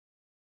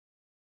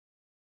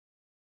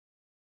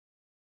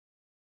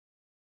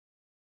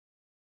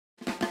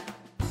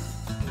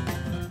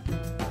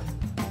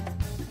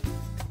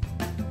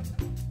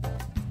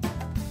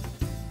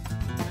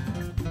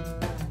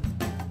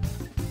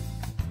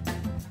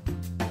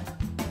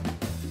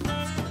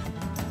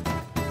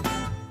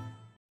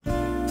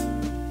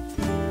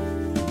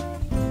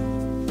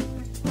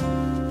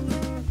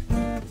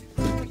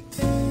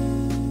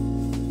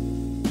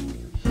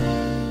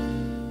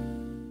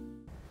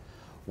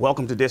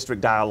Welcome to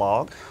District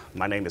Dialogue.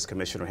 My name is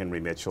Commissioner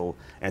Henry Mitchell,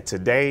 and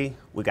today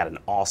we got an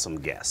awesome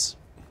guest.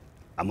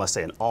 I must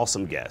say, an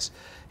awesome guest.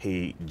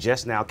 He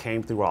just now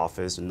came through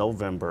office in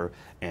November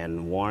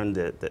and won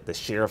the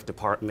Sheriff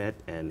Department,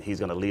 and he's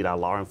going to lead our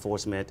law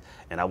enforcement.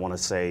 And I want to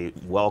say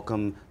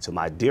welcome to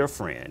my dear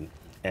friend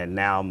and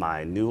now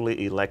my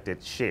newly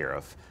elected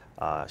sheriff,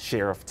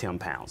 Sheriff Tim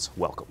Pounds.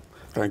 Welcome.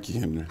 Thank you,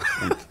 Henry.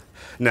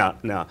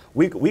 Now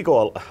we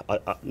go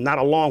not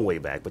a long way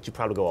back, but you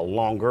probably go a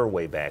longer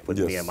way back with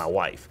me and my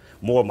wife,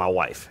 more my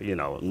wife, you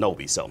know,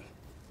 Novi. So,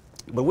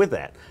 but with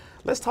that,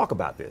 let's talk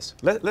about this.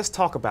 Let's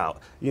talk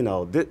about, you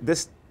know,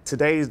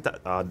 today's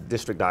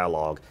District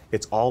Dialogue.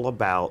 It's all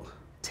about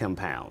Tim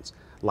Pounds.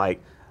 Like,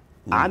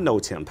 I know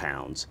Tim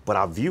Pounds, but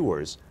our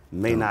viewers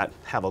may not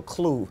have a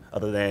clue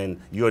other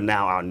than you're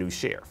now our new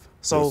sheriff.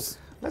 So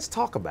let's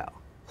talk about,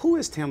 who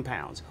is Tim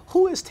Pounds?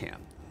 Who is Tim?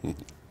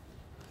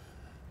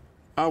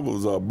 I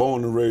was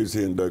born and raised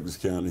here in Douglas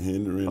County,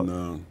 Henry,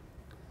 and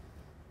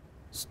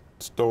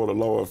started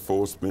law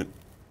enforcement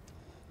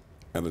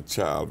as a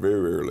child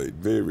very early.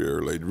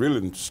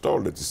 Really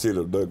started at the city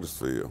of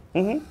Douglasville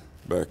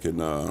back in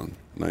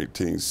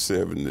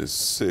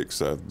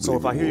 1976, I believe. So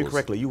if I hear you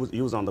correctly, you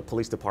was on the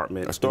police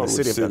department. I started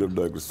with the city of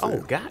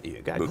Douglasville. Oh, got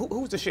you. Who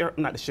was the sheriff?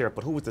 Not the sheriff,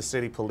 but who was the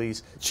city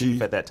police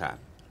chief at that time?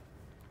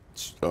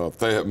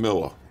 Thad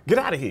Miller. Get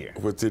out of here.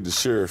 Which is the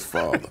sheriff's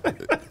father.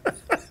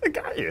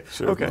 Got you.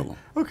 Sheriff Miller.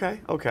 Okay.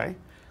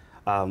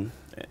 And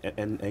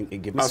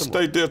give me I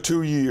stayed there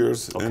 2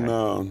 years,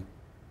 and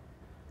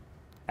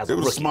it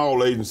was a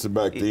small agency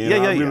back then.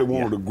 I really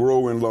wanted to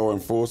grow in law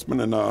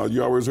enforcement, and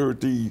you always heard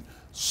the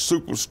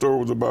super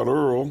stories about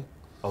Earl.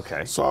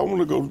 Okay. So I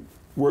wanted to go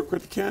work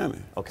with the county.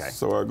 Okay.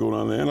 So I go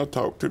down there and I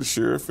talked to the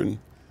sheriff, and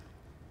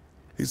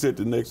he said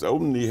the next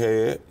opening he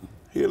had,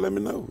 he'll let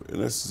me know.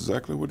 And that's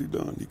exactly what he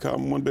done. He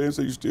called me one day and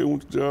said, "You still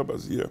want the job?" I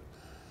said, "Yeah."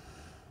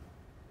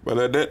 But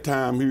at that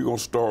time, he was going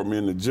to start me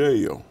in the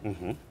jail.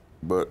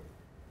 But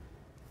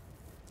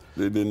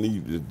they didn't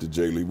need the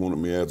jail. He wanted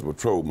me as a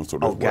patrolman, so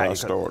that's where I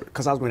started.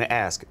 Because I was going to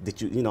ask,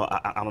 did you know,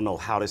 I don't know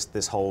how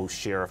this whole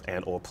sheriff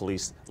and or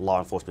police law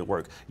enforcement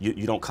work.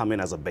 You don't come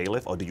in as a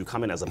bailiff, or do you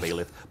come in as a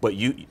bailiff? But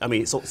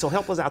so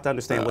help us out to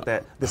understand what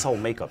this whole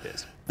makeup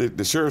is.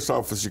 The sheriff's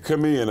office, you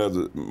come in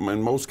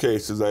in most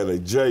cases as a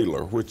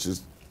jailer, which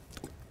is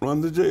run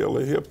the jail.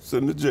 They help us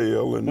in the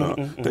jail and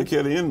take care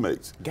of the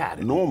inmates. Got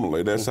it.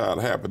 Normally, that's how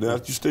it happened.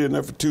 After you stay in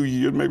there for 2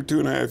 years, maybe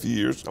 2.5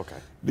 years,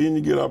 then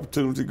you get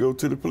opportunity to go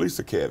to the police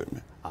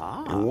academy.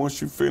 And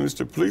once you finish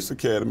the police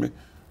academy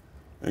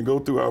and go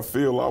through our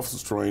field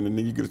officers training,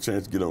 then you get a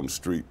chance to get on the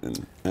street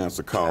and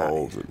answer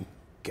calls and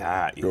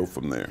go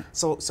from there.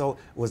 So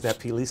was that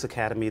police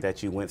academy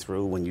that you went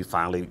through when you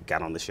finally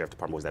got on the sheriff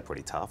department, was that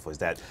pretty tough? Was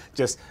that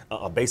just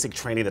a basic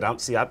training that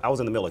I was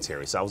in the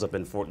military, so I was up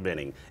in Fort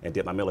Benning and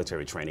did my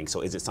military training.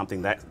 So is it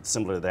something that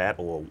similar to that,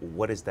 or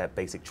what is that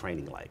basic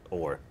training like?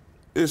 Or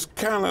it's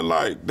kind of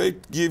like they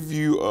give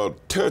you a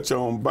touch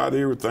on about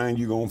everything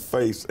you're going to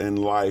face in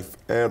life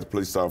as a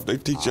police officer. They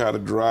teach you how to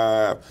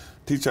drive,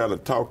 teach you how to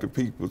talk to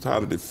people, how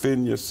to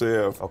defend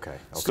yourself.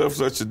 Stuff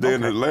such as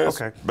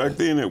that. Back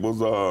then it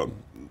was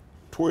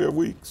 12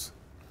 weeks.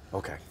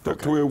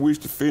 Took 12 weeks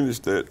to finish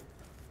that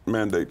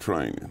mandate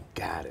training.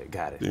 Got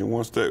it. Then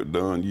once that was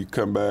done, you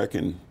come back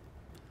and,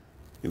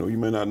 you know, you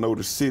may not know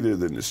the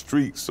cities and the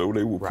streets, so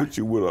they will put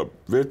you with a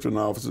veteran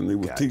officer and they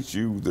will teach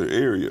you the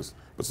areas.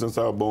 But since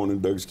I was born in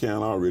Douglas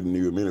County, I already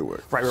knew them anyway.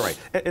 Right.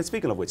 And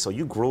speaking of which, so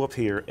you grew up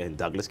here in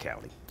Douglas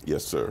County.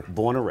 Yes, sir.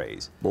 Born and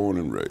raised. Born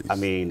and raised. I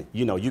mean,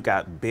 you know, you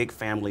got big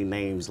family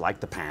names like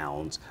the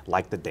Pounds,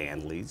 like the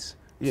Danleys,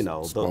 you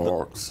know,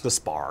 the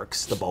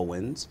Sparks, the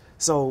Bowens.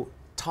 So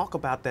talk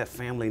about that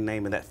family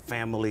name and that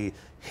family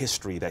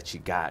history that you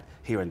got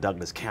here in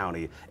Douglas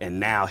County, and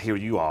now here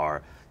you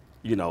are,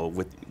 you know,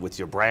 with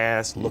your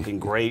brass looking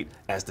great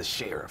as the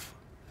sheriff.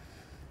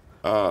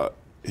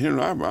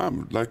 Henry,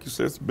 I'm like you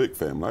said, it's a big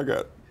family. I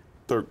got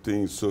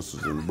 13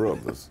 sisters and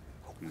brothers.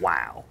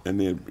 Wow. And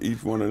then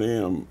each one of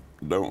them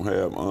don't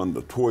have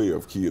under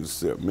 12 kids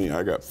except me.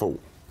 I got 4. Wow.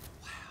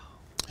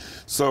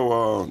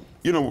 So,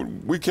 you know,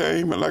 we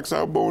came, and like I said,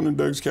 I was born in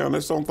Douglas County.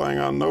 That's the only thing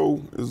I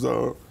know is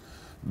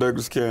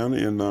Douglas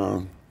County. And,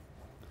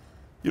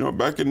 you know,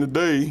 back in the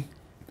day,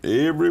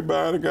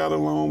 everybody got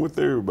along with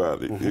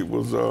everybody. It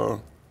was,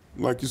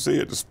 like you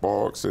said, the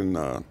Sparks and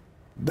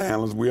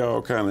Danleys, we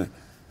all kind of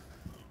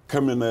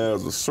come in there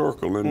as a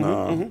circle, and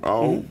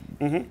all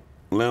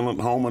Leonard,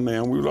 Homer, and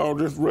them, we was all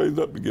just raised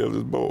up together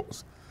as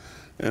boys.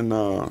 And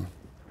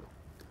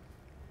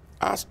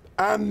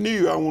I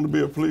knew I wanted to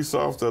be a police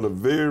officer at a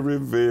very,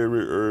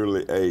 very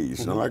early age.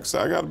 And like I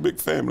said, I got a big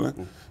family.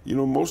 You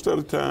know, most of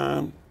the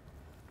time,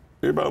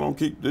 everybody don't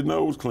keep their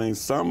nose clean.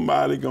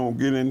 Somebody gonna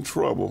get in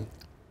trouble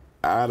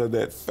out of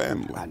that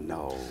family. I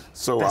know.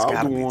 So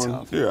I was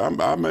the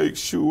one, I make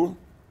sure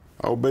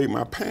I obeyed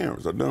my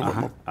parents. I done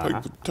what my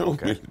papers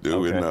told me to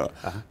do, and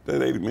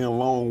that aided me a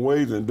long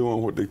ways in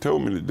doing what they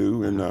told me to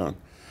do. And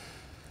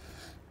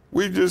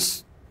we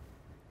just,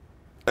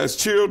 as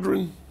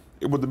children,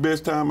 it was the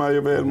best time I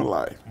ever had in my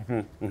life.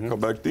 Because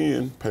back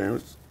then,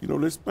 parents you know,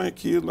 they spank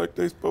kids like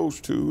they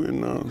supposed to,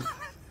 and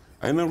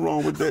ain't nothing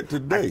wrong with that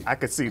today. I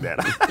could see that.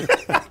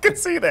 I could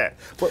see that.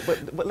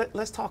 But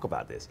let's talk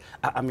about this.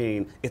 I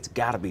mean, it's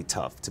got to be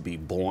tough to be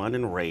born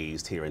and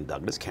raised here in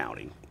Douglas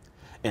County,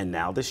 and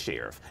now the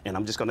sheriff. And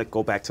I'm just going to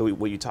go back to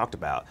what you talked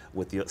about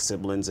with your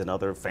siblings and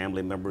other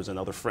family members and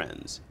other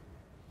friends.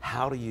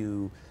 How do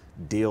you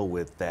deal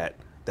with that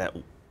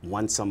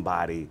one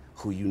somebody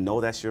who you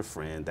know that's your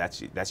friend,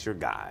 that's your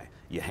guy,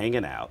 you're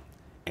hanging out,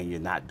 and you're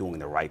not doing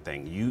the right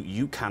thing?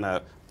 You kind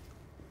of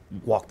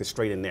walked the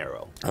straight and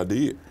narrow. I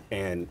did.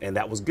 And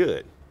that was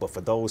good. But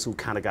for those who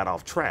kind of got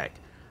off track,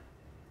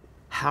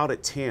 how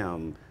did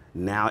Tim,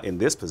 now in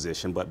this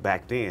position, but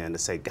back then, to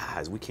say,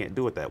 guys, we can't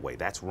do it that way.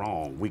 That's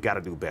wrong. We got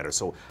to do better.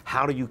 So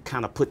how do you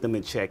kind of put them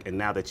in check? And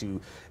now that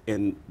you,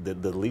 in the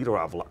leader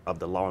of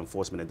the law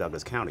enforcement in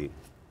Douglas County,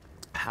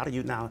 how do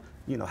you now,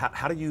 you know,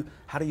 how do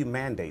you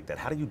mandate that?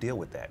 How do you deal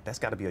with that? That's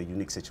got to be a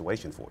unique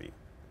situation for you.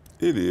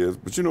 It is.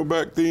 But you know,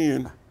 back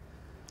then,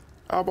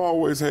 I've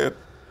always had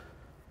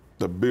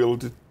the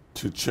ability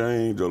to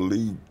change or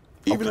lead,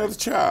 even as a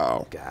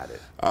child. Got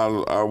it.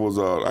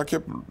 I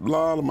kept a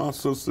lot of my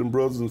sisters and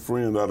brothers and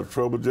friends out of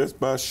trouble just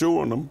by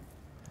showing them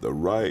the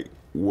right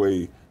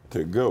way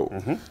to go.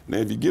 Now,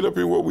 if you get up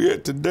in what we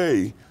at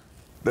today,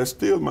 that's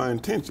still my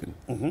intention.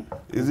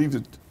 Is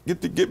either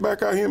get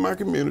back out here in my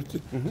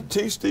community,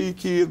 teach these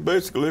kids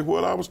basically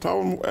what I was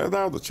taught them as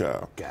I was a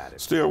child. Got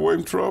it. Stay away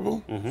from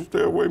trouble,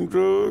 stay away from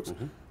drugs,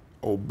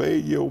 obey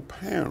your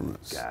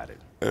parents. Got it.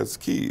 As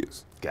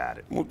kids. Got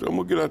it. I'm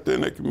gonna get out there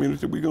in that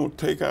community. We're gonna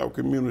take our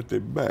community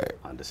back.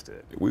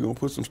 Understood. We're gonna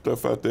put some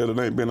stuff out there that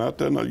ain't been out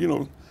there. Now, you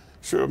know,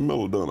 Sheriff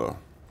Miller done a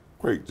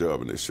great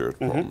job in this sheriff's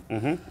department.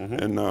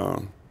 And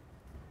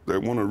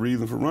that one of the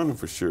reasons for running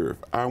for sheriff.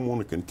 I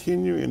want to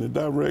continue in the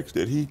direction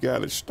that he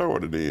got it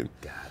started in.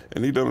 Got it.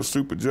 And he done a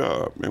super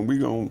job. And we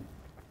gonna,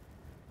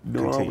 you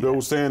know, the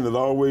old saying that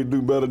always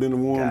do better than the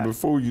one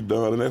before you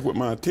done, and that's what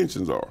my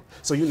intentions are.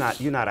 So you're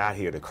not out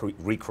here to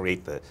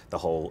recreate the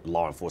whole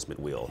law enforcement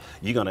wheel.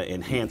 You're gonna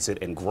enhance it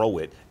and grow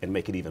it and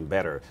make it even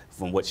better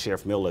from what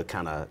Sheriff Miller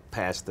kind of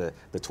passed the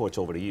torch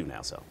over to you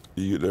now. So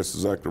yeah, that's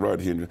exactly right,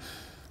 Henry.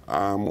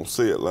 I'm gonna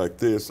say it like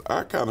this: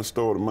 I kind of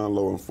started my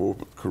law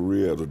enforcement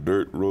career as a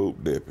dirt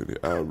road deputy.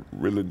 I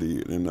really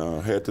did, and I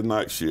had the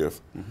night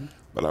shift,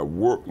 but I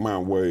worked my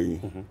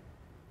way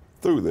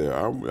through there.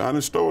 I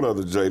didn't start as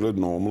a jailer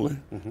normally.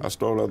 I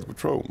started as a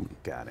patrolman.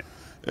 Got it.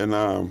 And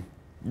I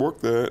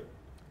worked that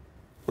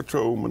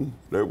patrolman.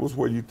 That was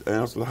where you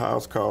answer the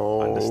house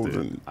calls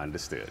and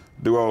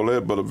do all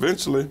that. But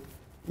eventually,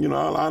 you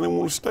know, I didn't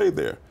want to stay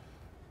there.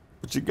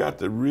 But you got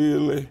to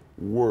really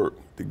work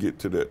to get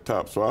to that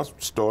top. So I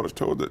started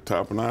toward that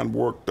top, and I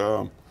worked,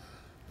 I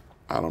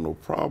don't know,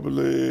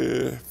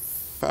 probably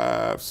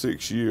 5,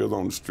 6 years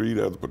on the street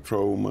as a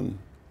patrolman.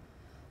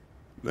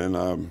 Then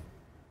I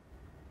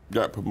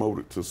got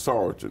promoted to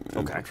sergeant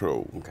in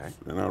patrol.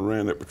 And I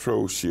ran that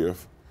patrol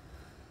shift.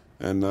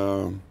 And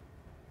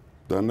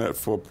done that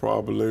for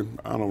probably,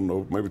 I don't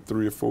know, maybe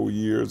 3 or 4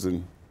 years,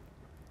 and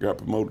got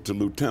promoted to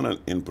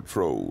lieutenant in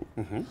patrol.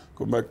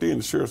 Because back then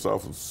the sheriff's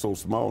office was so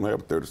small and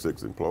had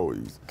 36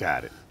 employees.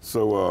 Got it.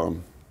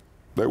 So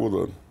that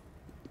was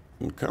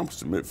an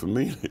accomplishment for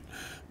me to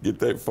get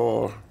that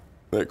far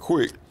that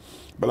quick.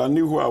 But I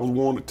knew who I was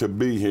wanted to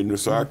be, Henry,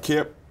 so I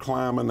kept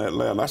climbing that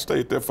ladder. I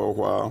stayed there for a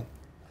while.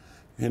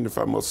 Henry, if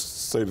I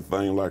must say the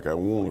thing like I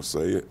want to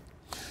say it,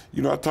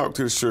 you know, I talked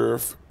to the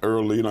sheriff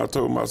early, and I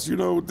told him, I said, you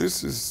know,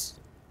 this is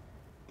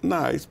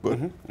nice, but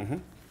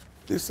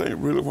this ain't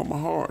really what my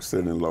heart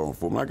said in law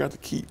enforcement. I got to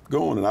keep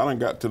going, and I done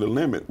got to the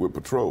limit with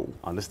patrol.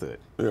 Understood.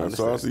 Yeah,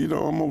 so I said, you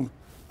know,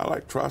 I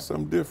like to try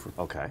something different.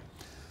 Okay.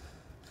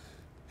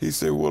 He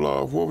said,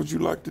 well, what would you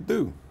like to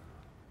do?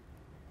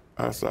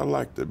 I said, I'd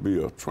like to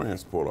be a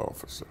transport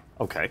officer.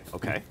 Okay.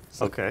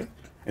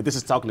 And this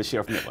is talking to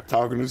Sheriff Miller.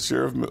 Talking to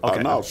Sheriff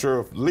Miller. No,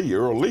 Sheriff Lee,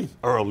 Earl Lee.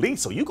 Earl Lee.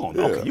 So you going?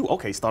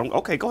 Starting.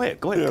 Okay, go ahead.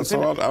 Yeah. Continue.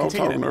 So I was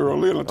talking to Earl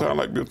Lee, and I told him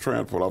I'd like to be a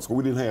transport officer.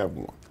 We didn't have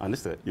one.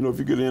 Understood. You know, if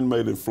you get an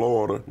inmate in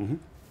Florida,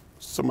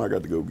 somebody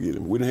got to go get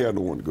him. We didn't have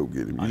no one to go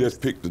get him. You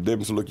just pick the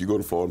deputy. So look, you go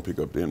to Florida and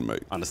pick up the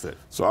inmate. Understood.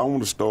 So I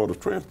wanted to start a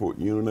transport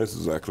unit, and that's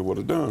exactly what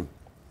I done.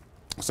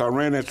 So I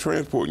ran that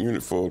transport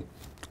unit for,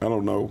 I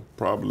don't know,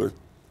 probably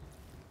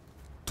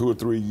 2 or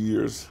 3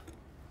 years.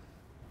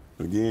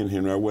 Again,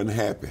 Henry, I wasn't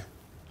happy.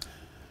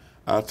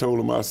 I told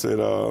him, I said,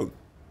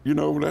 you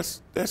know,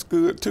 that's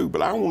good too,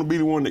 but I want to be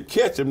the one that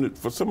catch him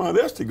for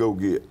somebody else to go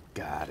get.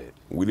 Got it.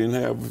 We didn't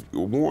have a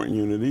warrant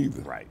unit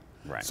either. Right.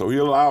 So he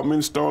allowed me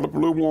to start up a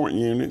little warrant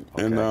unit,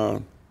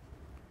 and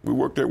we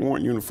worked that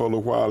warrant unit for a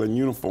little while in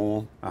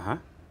uniform.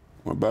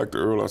 Went back to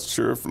Earl. I said,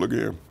 Sheriff, look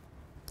here,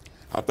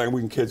 I think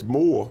we can catch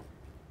more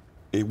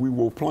if we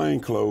wore plain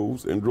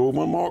clothes and drove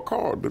unmarked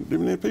cars.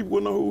 Then people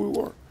wouldn't know who we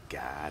were.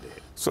 Got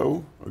it.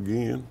 So,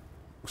 again,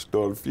 we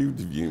started a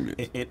fugitive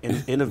unit.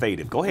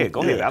 Innovative. Go ahead.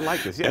 I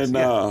like this. Yes.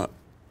 And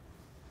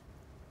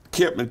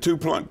kept me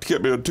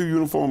two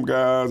uniformed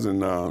guys,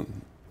 and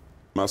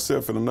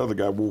myself and another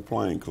guy wore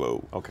plain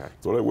clothes. Okay.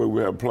 So that way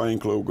we have plain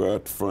clothes go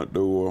out the front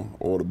door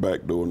or the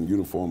back door, and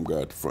uniform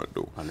go out the front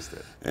door.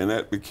 Understood. And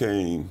that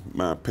became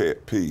my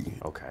pet peeve.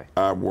 Okay.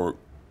 I worked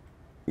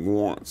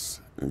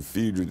warrants and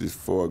fugitives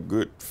for a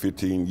good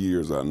 15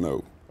 years, I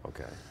know.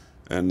 Okay.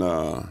 And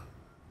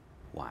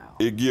Wow.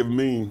 it give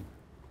me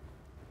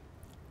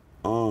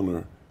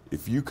honor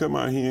if you come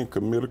out here and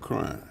commit a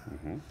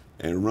crime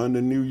and run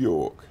to New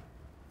York.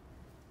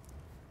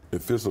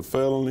 If it's a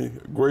felony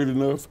great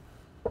enough,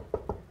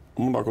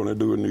 I'm not going to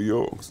do it in New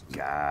York.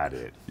 Got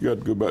it. You got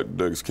to go back to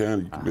Douglas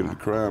County. You committed a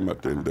crime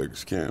out there in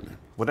Douglas County.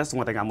 Well, that's the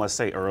one thing I must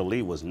say Earl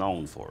Lee was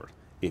known for.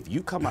 If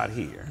you come out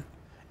here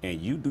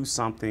and you do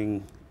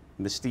something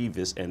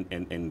mischievous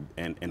and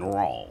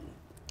wrong,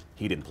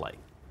 he didn't play.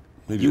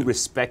 You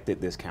respected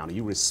this county.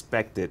 You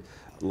respected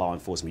law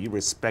enforcement. You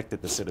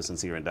respected the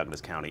citizens here in Douglas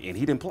County, and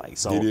he didn't play.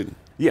 So He didn't.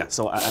 Yeah.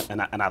 So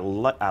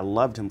I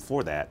loved him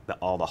for that.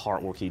 All the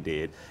hard work he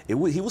did. He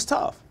was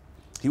tough.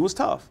 He was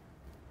tough.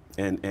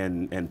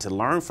 And to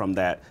learn from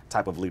that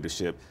type of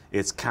leadership,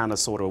 it's kind of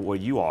sort of where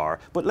you are.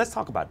 But let's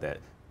talk about that.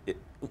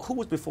 Who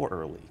was before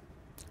Earl Lee?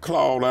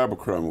 Claude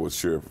Abercrombie was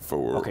sheriff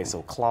before Earl. Okay,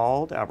 so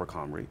Claude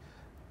Abercrombie,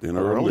 Then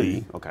Earl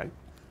Lee, okay,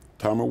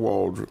 Tommy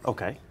Waldrop,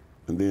 okay,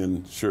 and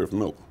then Sheriff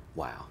Miller.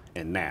 wow,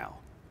 and now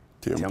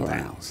Tim Tim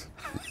Pounds.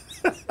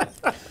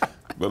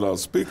 But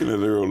speaking of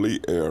the Earl Lee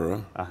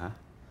era,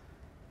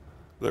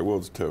 that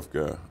was a tough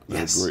guy.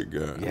 Yes. A great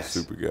guy, Yes. a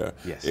super guy.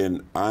 Yes.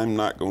 And I'm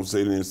not going to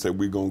say that and say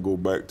we're going to go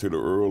back to the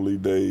early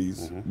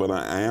days, but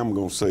I am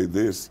going to say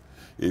this.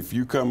 If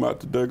you come out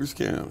to Douglas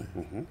County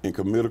and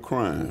commit a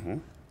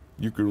crime,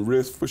 you can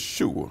rest for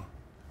sure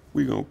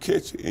we're going to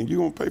catch you and you're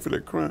going to pay for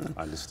that crime.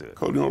 Understood.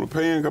 Because, you know, the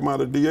paying come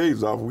out of the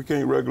DA's office. We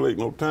can't regulate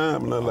no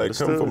time and nothing like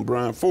come from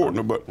Brian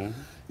Fortner. But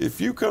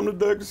if you come to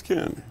Douglas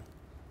County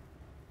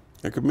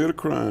and commit a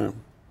crime,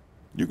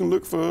 you can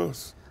look for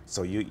us.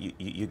 So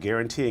you're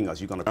guaranteeing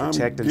us you're going to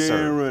protect and serve.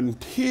 I'm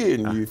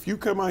guaranteeing you, if you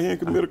come out here and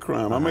commit a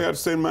crime, I may have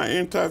to send my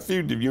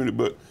anti-fugitive unit,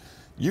 but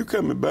you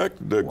coming back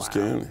to Douglas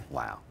County.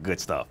 Wow, good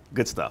stuff,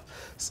 good stuff.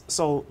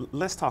 So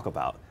let's talk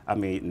about, I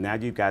mean, now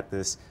you've got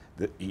this,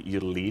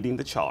 you're leading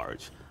the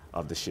charge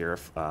of the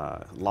sheriff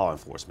law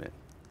enforcement.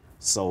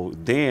 So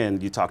then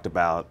you talked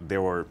about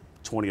there were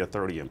 20 or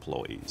 30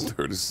 employees.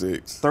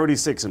 36.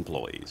 36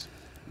 employees.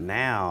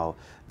 Now,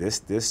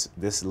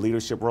 this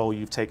leadership role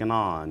you've taken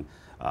on,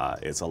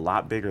 it's a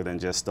lot bigger than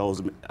just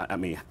those. I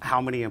mean,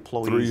 how many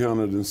employees?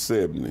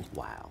 370.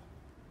 Wow,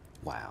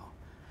 wow.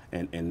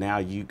 And now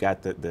you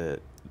got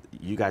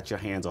you got your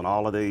hands on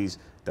all of these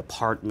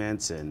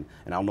departments, and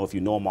I don't know if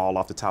you know them all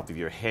off the top of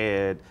your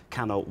head.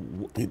 Kind of.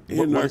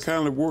 I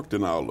kind of worked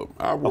in all of them.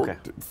 I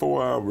worked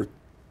before I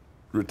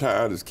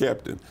retired as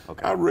captain.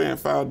 Okay. I ran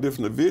 5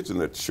 different divisions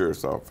at the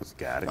sheriff's office.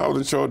 Got it. I was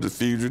in charge of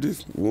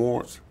fugitives,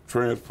 warrants,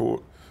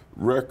 transport,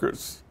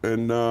 records,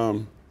 and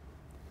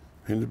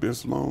it's been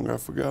so long I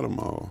forgot them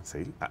all.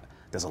 See,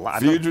 there's a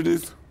lot.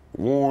 Fugitives,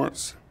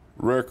 warrants,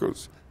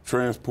 records,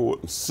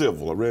 transport, and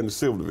civil. I ran the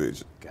civil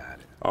division. Got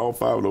it. All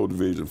 5 of those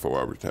divisions before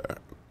I retired.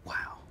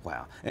 Wow,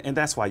 wow. And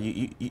that's why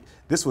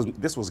this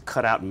was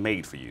cut out and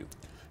made for you.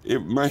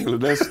 Mainly,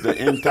 that's the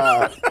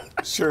entire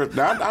sheriff.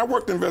 Now, I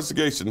worked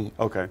investigation.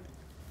 Okay.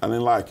 I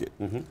didn't like it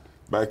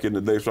back in the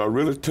day, so I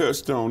really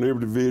touched on every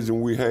division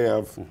we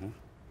have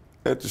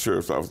at the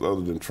sheriff's office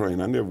other than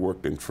training. I never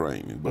worked in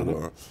training,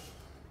 but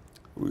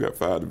we got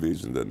 5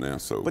 divisions there now.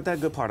 So, but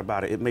that good part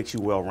about it makes you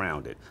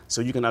well-rounded,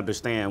 so you can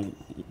understand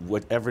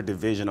whatever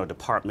division or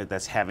department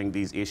that's having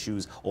these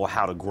issues, or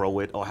how to grow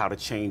it, or how to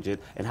change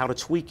it, and how to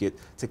tweak it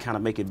to kind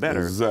of make it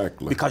better.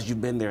 Exactly. Because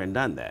you've been there and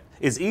done that.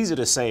 It's easy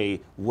to say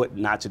what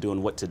not to do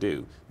and what to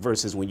do,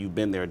 versus when you've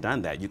been there and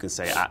done that, you can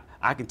say,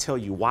 I can tell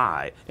you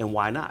why and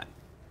why not.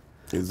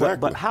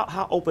 Exactly. But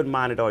how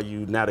open-minded are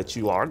you now that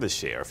you are the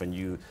sheriff and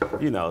you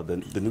know,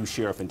 the new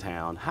sheriff in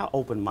town? How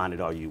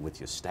open-minded are you with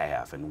your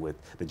staff and with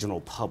the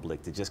general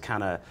public to just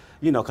kind of,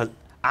 you know, because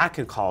I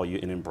can call you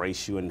and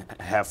embrace you and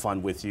have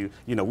fun with you.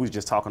 You know, we were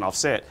just talking off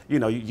set. You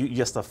know, you're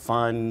just a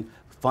fun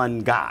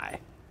guy.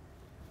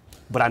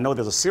 But I know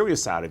there's a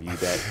serious side of you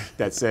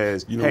that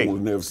says, you don't hey, want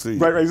to never see.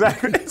 Right,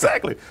 exactly,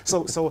 exactly.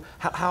 So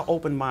how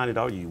open-minded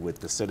are you with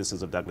the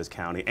citizens of Douglas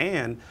County,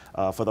 and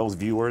for those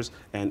viewers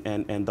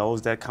and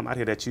those that come out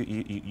here that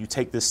you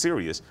take this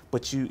serious,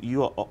 but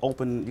you are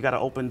open, you got an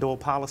open door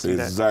policy.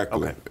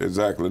 Exactly,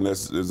 exactly, and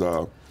that's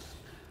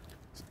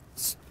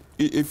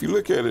if you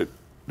look at it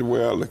the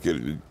way I look at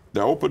it,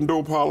 the open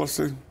door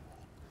policy,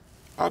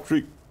 I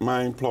treat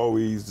my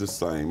employees the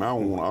same. I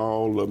want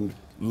all of them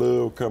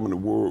love coming to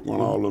work,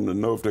 want all of them to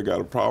know if they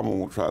got a problem, I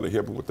want to try to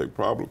help them with their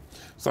problem.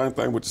 Same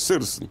thing with the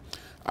citizen.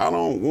 I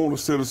don't want a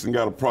citizen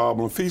got a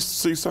problem. If he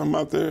see something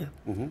out there,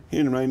 he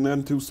ain't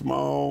nothing too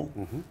small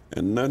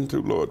and nothing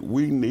too large.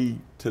 We need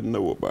to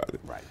know about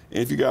it. Right. And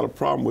if you got a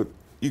problem with,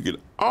 you can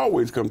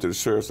always come to the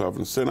sheriff's office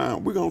and sit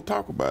down. We're going to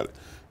talk about it.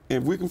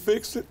 And if we can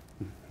fix it,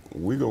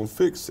 we're going to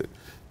fix it.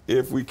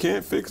 If we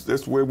can't fix it,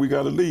 that's where we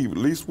got to leave. At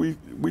least we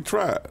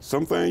tried.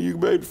 Some things you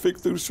can be able to fix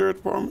through the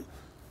sheriff's department,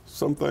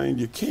 some things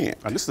you can't.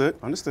 Understood,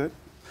 understood.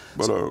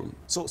 But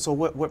so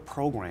what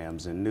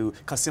programs and new?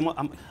 Because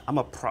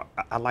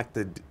I like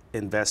to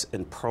invest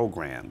in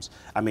programs.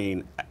 I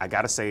mean, I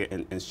got to say,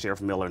 and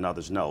Sheriff Miller and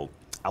others know,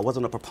 I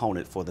wasn't a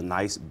proponent for the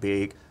nice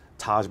big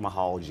Taj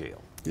Mahal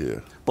jail.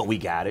 Yeah. But we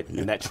got it,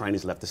 and that train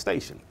has left the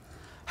station.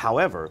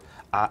 However,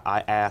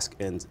 I ask,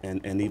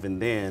 and even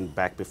then,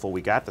 back before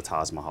we got the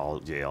Taj Mahal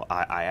jail,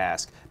 I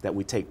ask that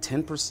we take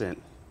 10%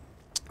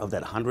 of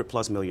that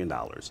 $100+ million,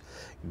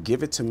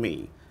 give it to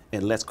me,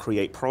 and let's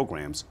create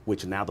programs,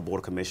 which now the Board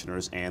of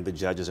Commissioners and the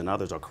judges and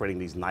others are creating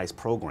these nice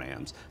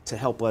programs to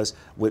help us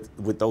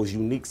with those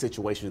unique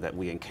situations that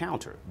we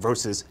encounter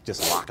versus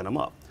just locking them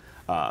up.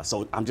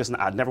 So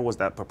I never was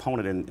that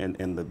proponent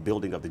in the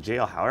building of the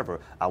jail. However,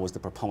 I was the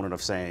proponent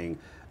of saying,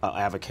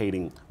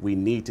 advocating, we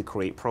need to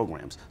create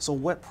programs. So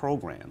what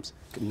programs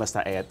must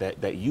I add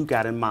that you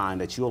got in mind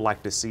that you'll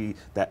like to see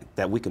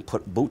that we can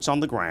put boots on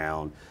the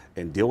ground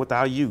and deal with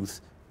our youth,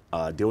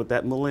 deal with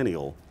that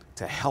millennial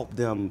to help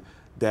them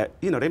that,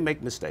 they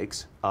make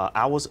mistakes.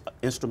 I was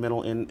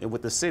instrumental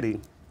with the city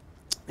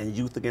in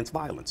Youth Against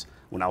Violence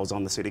when I was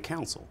on the city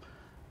council.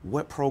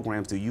 What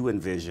programs do you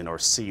envision or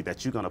see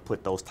that you're going to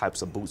put those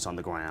types of boots on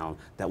the ground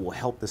that will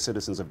help the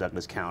citizens of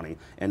Douglas County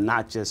and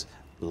not just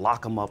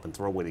lock them up and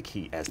throw away the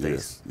key, as they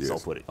so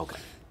put it? Okay.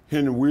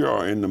 Henry, we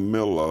are in the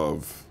middle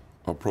of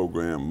a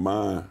program.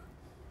 My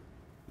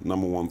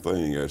number one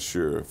thing as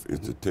sheriff is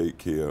to take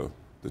care of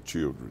the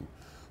children.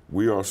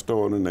 We are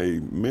starting a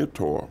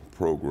mentor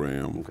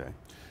program. Okay.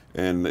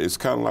 And it's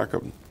kind of like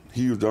a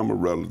huge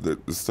umbrella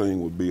that this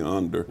thing would be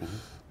under.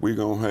 We're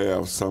going to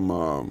have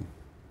some,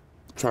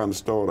 trying to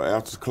start an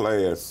after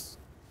class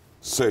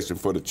session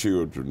for the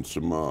children,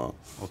 some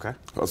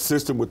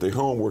assist them with their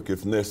homework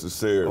if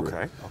necessary.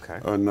 Okay.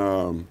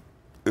 And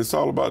it's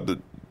all about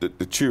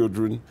the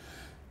children.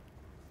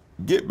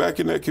 Get back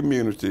in that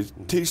community,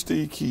 teach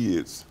these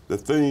kids the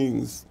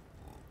things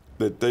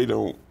that they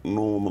don't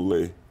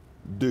normally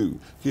do.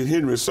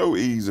 Henry, it's so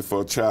easy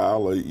for a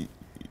child or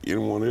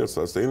anyone else,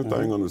 I say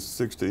anything under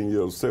 16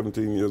 years,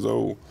 17 years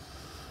old.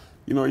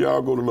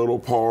 Y'all go to little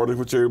parties,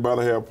 which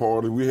everybody have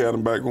parties. We had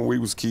them back when we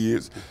was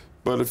kids.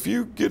 But if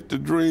you get to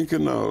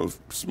drinking or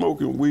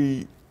smoking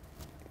weed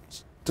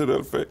to that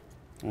effect,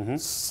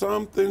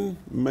 something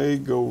may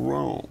go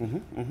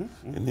wrong.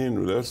 And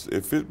Henry,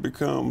 if it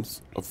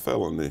becomes a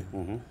felony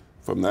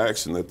from the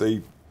action that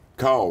they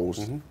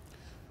caused,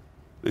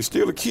 they're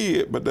still a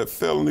kid, but that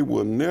felony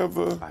will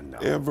never,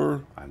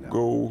 ever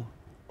go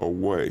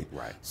away.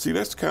 Right. See,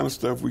 that's the kind of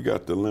stuff we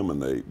got to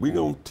eliminate. We're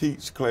going to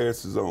teach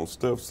classes on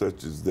stuff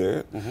such as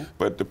that,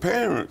 but the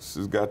parents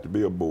has got to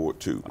be aboard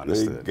too.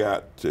 Understood. They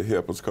got to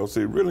help us because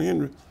they really,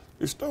 Henry,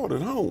 it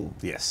started home.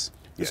 Yes.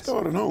 It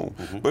started home.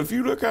 But if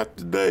you look at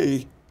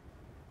today,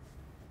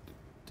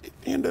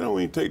 and they don't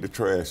even take the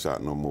trash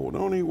out no more. They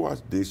don't even wash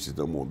dishes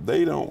no more.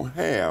 They don't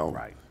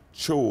have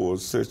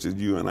chores such as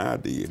you and I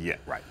did. Yeah,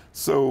 right.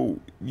 So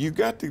you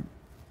got to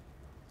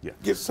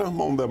get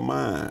something on their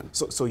mind.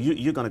 So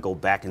you're going to go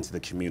back into the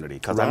community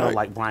because I know,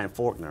 like Brian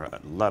Faulkner,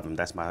 love him.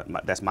 That's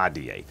my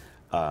DA.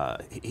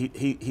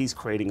 He's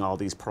creating all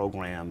these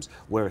programs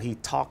where he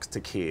talks to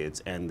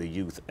kids and the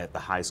youth at the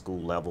high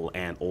school level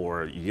and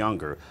or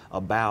younger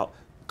about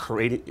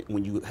creating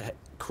when you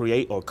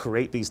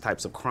create these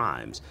types of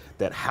crimes,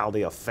 that how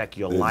they affect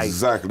your life.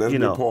 Exactly, that's a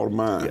big part of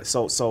mine. Yeah,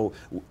 so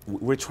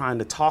we're trying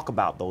to talk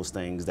about those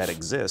things that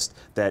exist,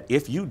 that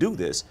if you do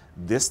this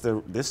is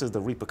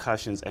the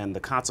repercussions and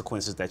the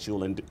consequences that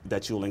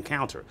you'll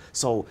encounter.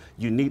 So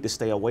you need to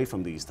stay away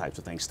from these types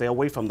of things. Stay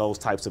away from those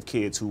types of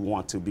kids who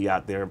want to be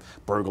out there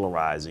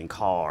burglarizing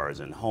cars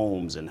and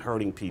homes and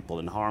hurting people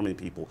and harming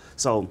people.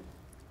 So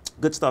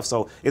good stuff.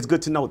 So it's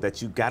good to know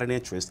that you got an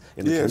interest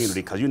in the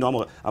community, because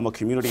I'm a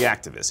community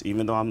activist.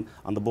 Even though I'm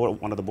on the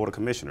board, one of the Board of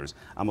Commissioners,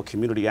 I'm a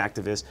community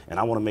activist, and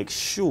I want to make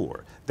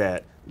sure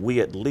that we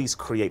at least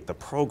create the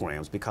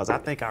programs, because I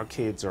think our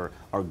kids are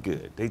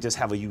good. They just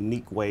have a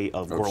unique way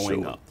of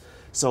growing up.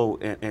 So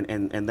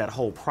and that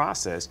whole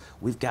process,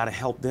 we've got to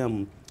help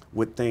them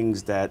with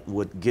things that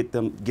would give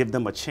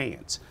them a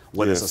chance,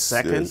 whether it's a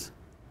second,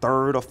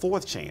 third, or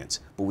fourth chance.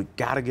 But we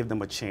got to give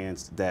them a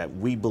chance that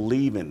we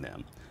believe in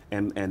them.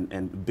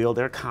 And build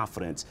their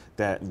confidence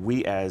that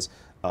we as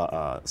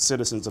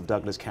citizens of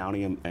Douglas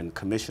County and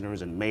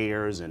commissioners and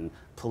mayors and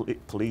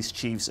police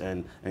chiefs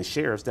and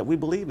sheriffs, that we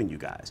believe in you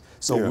guys.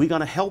 So we're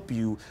going to help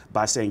you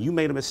by saying you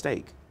made a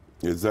mistake.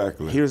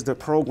 Exactly. Here's the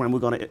program we're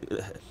going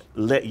to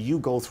let you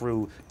go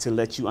through to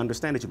let you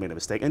understand that you made a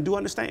mistake, and do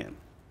understand.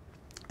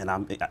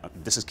 And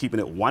this is keeping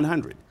it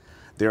 100.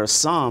 There are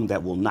some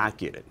that will not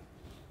get it.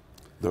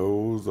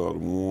 Those are the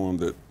ones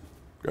that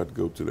got to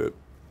go to that.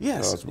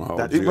 Yes. Right.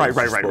 But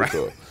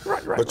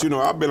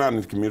I've been out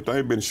in the community. I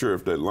ain't been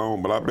sheriff that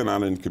long, but I've been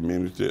out in the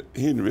community.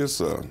 Henry,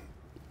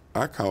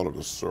 I call it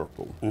a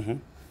circle.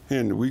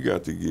 Henry, we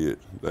got to get,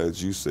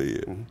 as you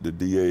said, the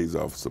DA's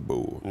office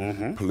aboard,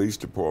 police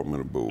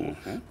department aboard.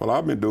 Well,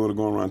 I've been doing it,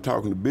 going around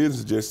talking to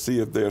business, just see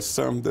if there's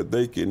something that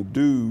they can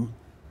do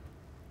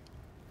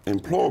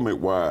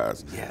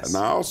employment-wise. And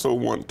I also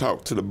want to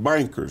talk to the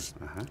bankers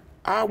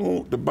I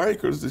want the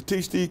bankers to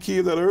teach these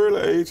kids at an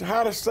early age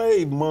how to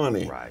save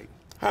money. Right.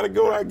 How to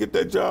go out and get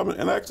that job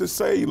and actually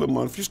save a little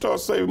money. If you start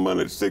saving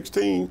money at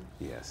 16,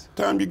 yes,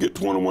 time you get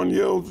 21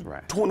 years old,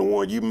 right.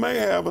 21, you may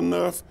have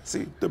enough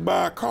to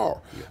buy a car.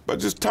 Yeah. But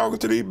just talking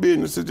to these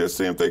businesses, just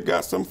seeing if they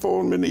got some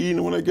for them in the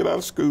evening when they get out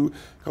of school,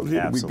 because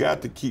here we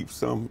got to keep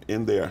some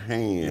in their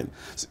hand.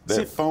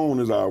 That phone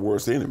is our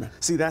worst enemy.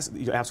 See,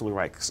 you're absolutely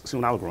right. So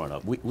when I was growing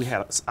up, we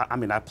had,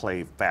 I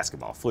played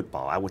basketball,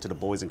 football. I went to the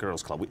Boys and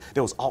Girls Club.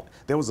 There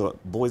was a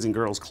Boys and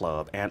Girls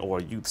Club and or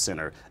a youth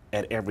center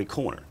at every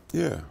corner.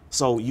 Yeah.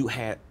 So you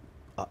had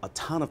a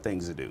ton of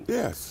things to do.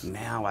 Yes.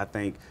 Now I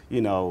think,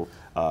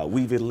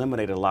 we've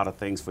eliminated a lot of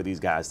things for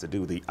these guys to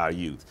do, our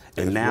youth.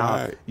 And That's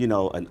now,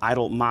 right. An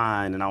idle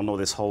mind, and I don't know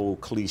this whole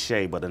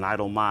cliche, but an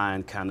idle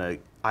mind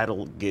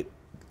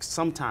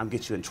sometimes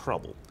gets you in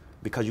trouble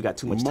because you got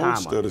too much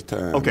time. Most of the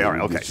time. Okay, all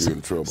right, okay. Gets you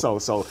in trouble.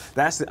 So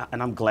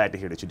and I'm glad to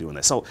hear that you're doing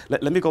that. So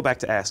let me go back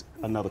to ask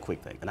another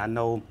quick thing. And I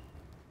know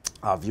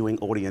our viewing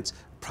audience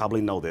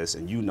probably know this,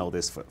 and you know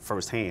this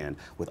firsthand,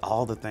 with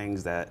all the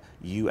things that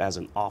you as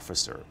an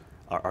officer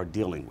are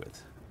dealing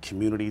with.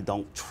 Community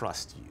don't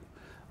trust you.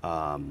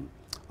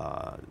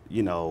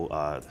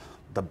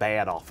 The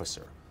bad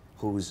officer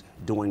who's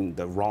doing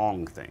the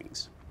wrong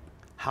things.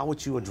 How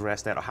would you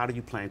address that, or how do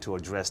you plan to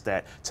address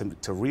that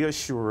to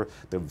reassure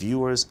the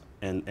viewers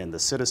and the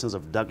citizens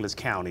of Douglas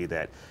County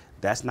that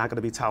that's not going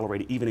to be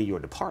tolerated even in your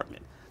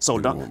department? So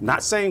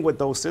not saying what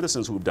those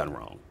citizens who've done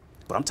wrong,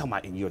 but I'm talking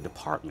about in your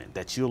department,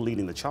 that you're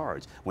leading the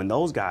charge. When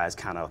those guys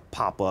kind of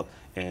pop up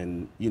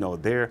and,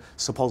 they're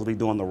supposedly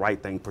doing the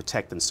right thing,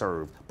 protect and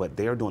serve, but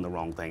they're doing the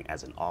wrong thing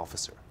as an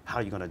officer. How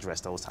are you going to address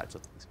those types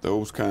of things?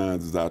 Those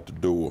kinds is out the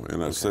door.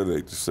 And I say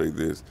that to say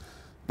this.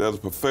 There's a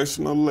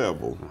professional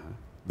level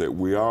that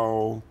we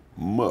all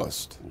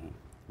must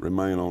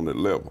remain on that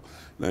level.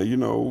 Now,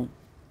 you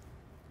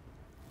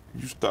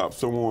stop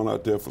someone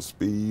out there for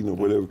speed or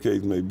whatever the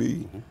case may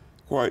be,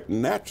 quite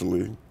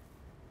naturally,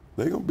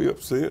 they're going to be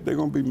upset, they're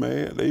going to be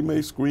mad, they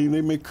may scream,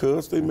 they may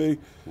cuss, they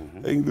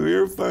can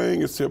do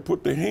everything except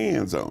put their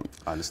hands on you.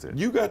 Understood.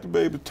 You got to be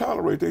able to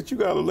tolerate that. You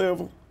got a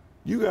level.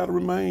 You got to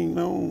remain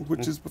known,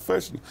 which is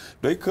professional.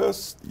 They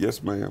cuss,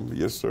 yes ma'am,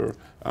 yes sir,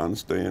 I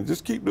understand.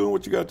 Just keep doing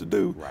what you got to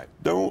do. Right.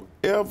 Don't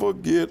ever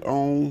get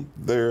on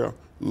their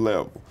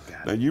level.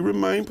 Now you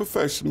remain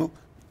professional.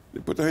 They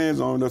put their hands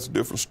on you, that's a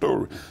different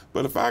story.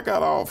 But if I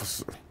got an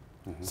officer,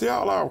 see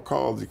all our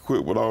calls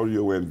equipped with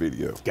audio and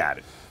video. Got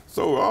it.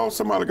 So all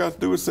somebody got to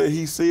do is say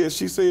he said,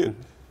 she said,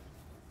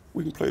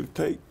 we can play the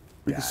tape,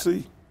 we can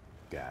see.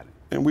 Got it.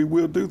 And we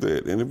will do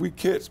that. And if we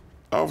catch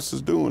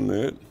officers doing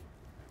that,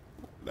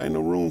 there ain't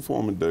no room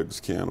for them in Douglas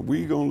County.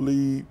 We gonna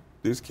lead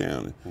this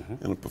county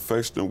in a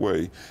professional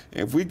way.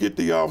 And if we get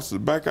the officers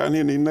back out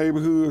here in these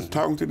neighborhoods,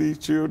 talking to these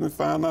children,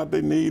 find out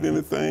they need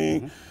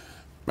anything,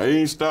 they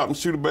ain't stop and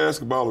shoot a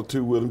basketball or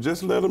two with them.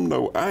 Just let them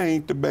know I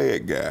ain't the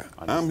bad guy.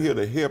 Understood. I'm here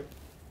to help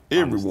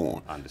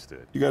everyone.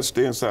 Understood. You got to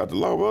stay inside the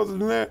law. Other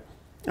than that,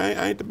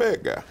 I ain't the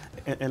bad guy.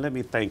 And let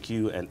me thank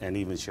you and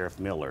even Sheriff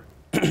Miller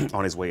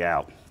on his way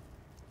out.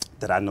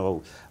 That I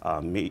know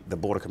the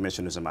Board of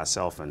Commissioners and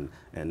myself, and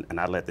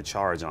I led the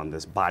charge on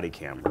this body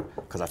camera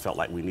because I felt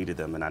like we needed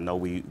them. And I know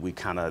we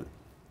kind of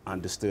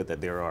understood that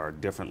there are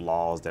different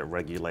laws that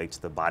regulate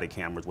the body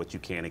cameras, what you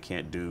can and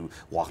can't do,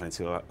 walking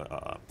into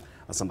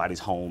somebody's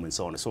home and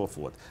so on and so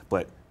forth.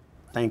 But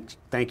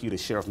thank you to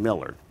Sheriff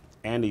Miller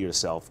and to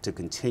yourself to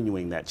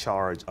continuing that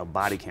charge of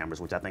body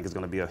cameras, which I think is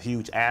going to be a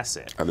huge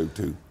asset. I do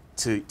too.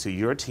 To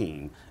your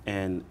team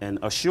and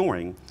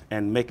assuring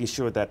and making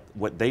sure that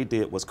what they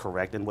did was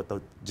correct and what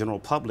the general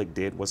public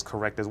did was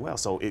correct as well.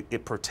 So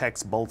it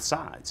protects both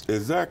sides.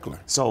 Exactly.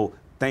 So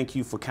thank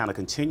you for kind of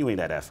continuing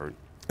that effort.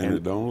 And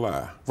it don't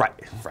lie. Right.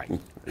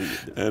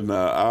 And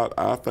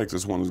I think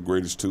it's one of the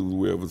greatest tools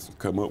we ever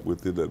come up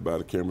with, that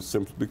body camera,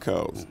 simply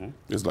because,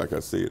 it's like I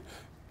said,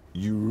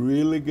 you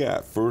really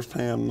got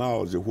first-hand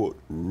knowledge of what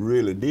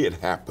really did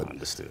happen.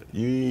 Understood.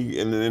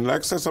 And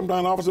like I said, sometimes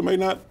an officer may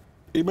not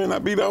be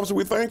the officer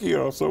we think he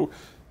is. So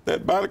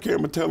that body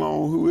camera tell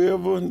on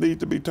whoever needs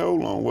to be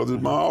told on, whether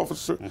it's my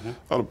officer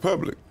or the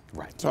public.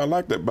 Right. So I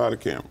like that body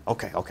camera.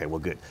 Okay, well,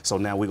 good. So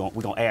now we're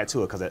gonna add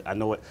to it because I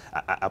know it.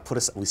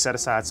 We set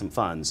aside some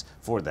funds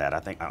for that.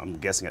 I'm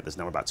guessing at this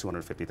number about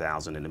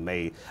 $250,000,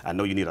 and I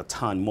know you need a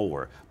ton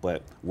more.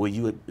 But will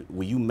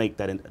you make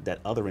that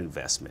other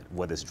investment,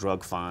 whether it's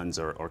drug funds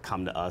or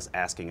come to us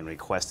asking and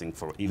requesting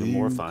for even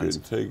more funds?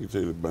 You can take it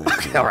to the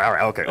bank. All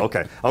right.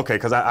 Okay.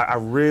 Because I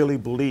really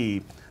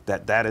believe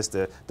that is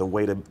the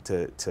way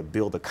to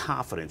build the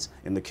confidence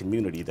in the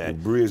community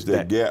that bridge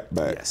that gap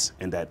back. Yes,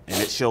 and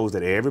it shows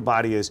that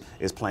everybody is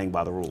playing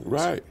by the rules.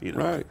 Right.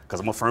 Right. Because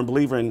I'm a firm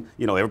believer in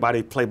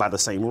everybody play by the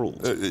same rules.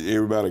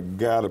 Everybody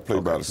got to play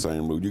by the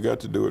same rules. You got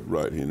to do it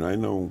right. I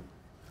know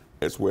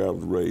that's where I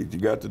was raised. You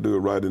got to do it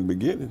right in the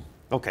beginning.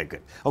 Okay,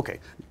 good. Okay.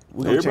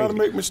 Everybody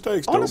make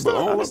mistakes, though, but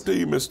own up to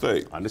your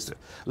mistake. Understood.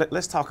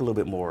 Let's talk a little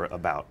bit more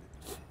about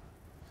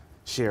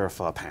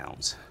Sheriff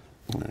Pounds.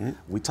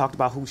 We talked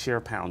about who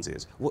Sheriff Pounds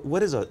is.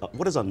 What is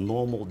a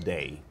normal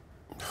day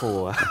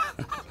for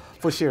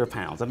for Sheriff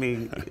Pounds? I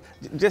mean,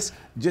 just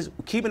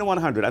keeping it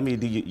 100. I mean,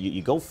 do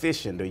you go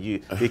fishing? Do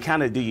you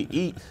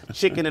eat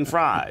chicken and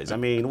fries? I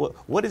mean,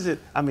 what is it?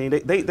 I mean,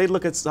 they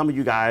look at some of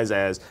you guys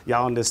as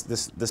y'all on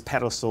this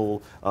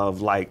pedestal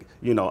of, like,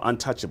 you know,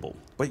 untouchable.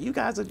 But you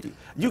guys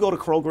you go to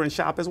Kroger and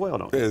shop as well,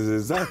 don't you? Yes,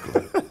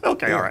 exactly.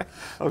 Okay, yeah. All right.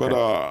 Okay. But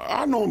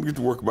I normally get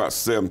to work about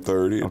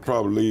 7:30 and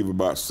probably leave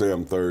about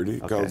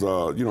 7:30 because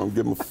you know, I'm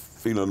getting my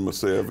feet under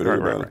myself and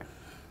everybody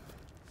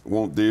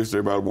want this,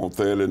 everybody want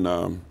that,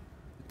 and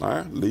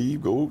I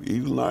leave, go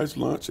eat a nice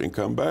lunch, and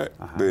come back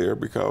there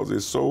because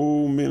there's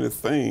so many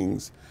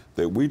things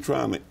that we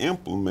trying to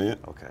implement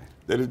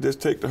that it just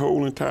take the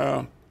whole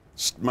entire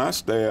my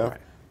staff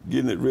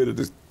getting it ready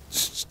to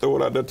throw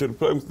it out there to the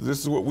public. This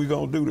is what we're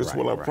gonna do. This is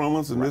what I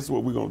promise, and this is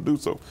what we're gonna do.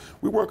 So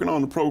we're working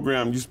on the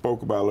program you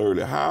spoke about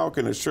earlier. How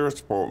can the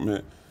sheriff's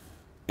department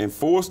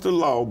enforce the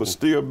law but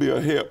still be a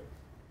help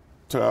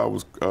to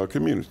our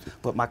community?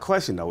 But my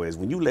question though is,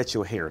 when you let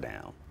your hair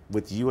down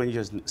with you and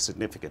your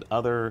significant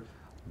other,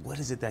 what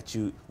is it that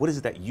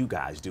you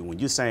guys do when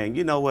you're saying,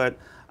 you know what,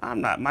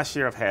 my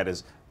sheriff hat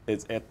is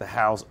at the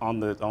house on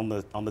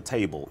the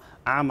table.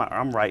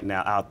 I'm right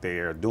now out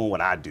there doing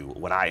what I do,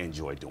 what I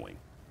enjoy doing.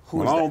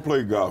 Well, I don't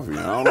play golf. I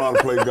don't know how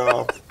to play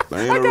golf.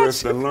 I ain't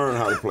interested in learning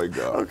how to play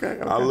golf.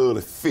 I love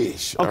to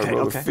fish. I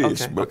love to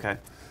fish.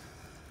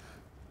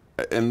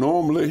 And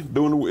normally,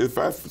 if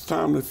it's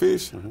time to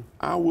fish,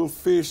 I will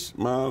fish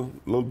my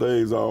little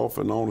days off,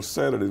 and on a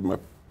Saturday is my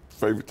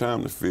favorite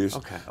time to fish.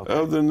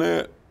 Other than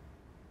that,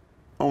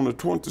 on the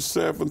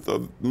 27th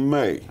of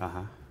May,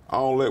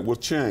 all that will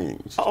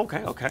change.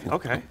 Okay.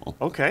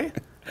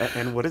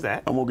 And what is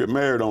that? I'm gonna get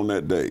married on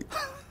that date.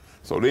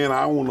 So then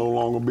I will no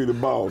longer be the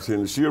boss,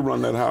 and she'll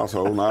run that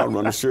household, and I'll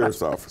run the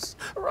sheriff's office.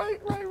 Right.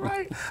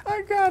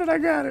 I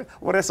got it.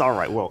 Well, that's all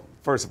right. Well,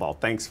 first of all,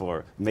 thanks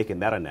for making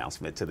that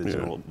announcement to the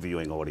general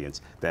viewing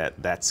audience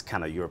that's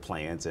kind of your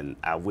plans, and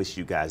I wish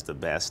you guys the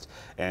best.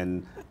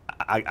 And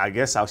I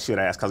guess I should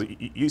ask, because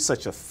you're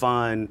such a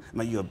fun, I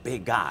mean, you're a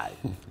big guy,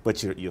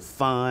 but you're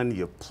fun,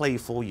 you're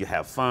playful, you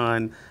have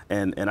fun,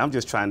 and I'm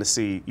just trying to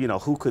see, you know,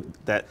 who could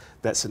that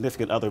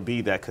significant other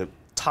be that could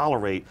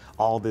tolerate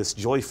all this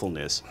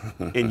joyfulness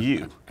in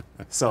you.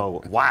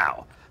 So,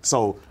 wow.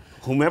 So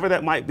whomever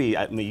that might be,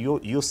 I mean,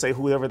 you'll say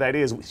whoever that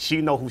is,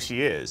 she know who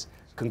she is.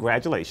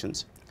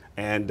 Congratulations.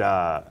 And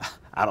I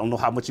don't know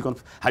how you're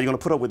gonna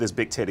put up with this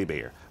big teddy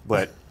bear,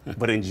 but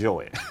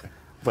enjoy it.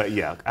 But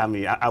yeah, I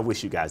mean, I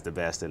wish you guys the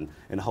best and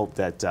hope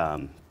that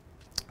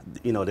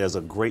you know, there's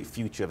a great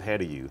future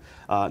ahead of you.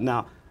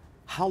 Now,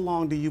 how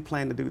long do you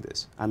plan to do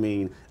this? I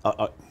mean,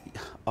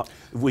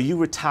 will you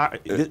retire?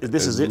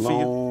 This is it for you?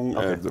 As long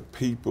as the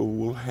people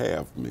will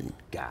have me.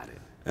 Got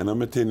it. And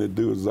I'm intending to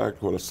do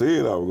exactly what I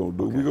said I was going to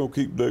do. We're going to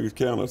keep Douglas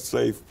County a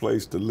safe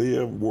place to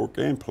live, work,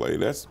 and play.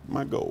 That's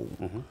my goal.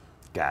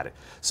 Got it.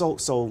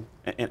 So,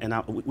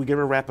 we get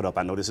to wrap it up.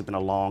 I know this has been a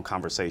long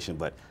conversation,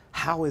 but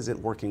how is it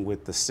working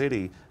with the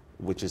city,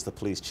 which is the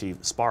police chief,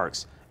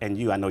 Sparks, and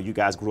you? I know you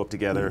guys grew up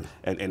together,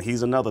 and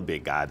he's another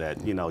big guy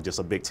that, you know, just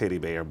a big teddy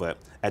bear. But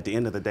at the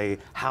end of the day,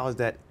 how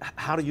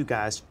do you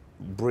guys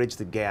bridge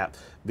the gap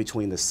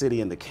between the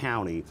city and the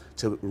county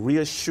to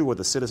reassure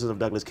the citizens of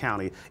Douglas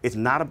County it's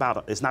not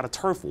a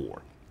turf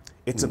war.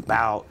 It's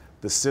about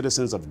the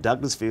citizens of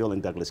Douglasville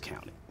and Douglas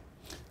County.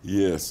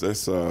 Yes,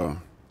 that's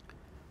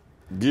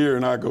Gary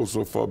and I go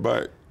so far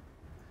back.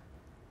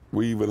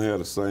 We even had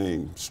the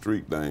same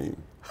street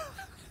name.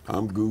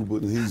 I'm Goober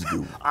and he's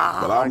Goober.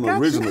 But I'm the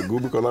original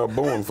Goober because I was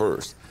born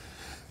first.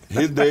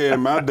 His dad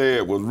and my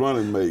dad was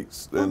running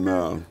mates.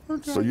 And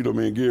so, you know,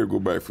 me and Gary go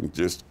back from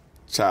just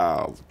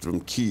from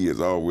kids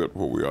all the way up to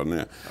where we are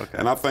now.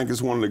 And I think it's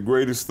one of the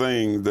greatest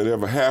things that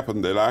ever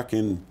happened that I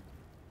can,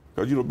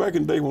 because, you know, back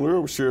in the day when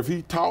Earl was sheriff,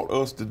 he taught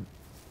us to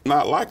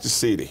not like the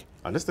city.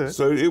 Understood.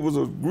 So it was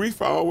a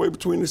grief all the way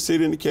between the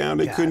city and the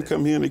county. They couldn't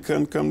come here and they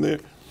couldn't come there.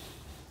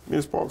 Me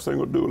and Sparks ain't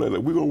gonna do it like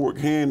that. We're gonna work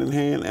hand in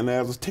hand and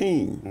as a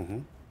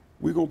team.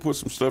 We're gonna put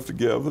some stuff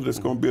together that's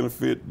gonna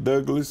benefit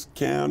Douglas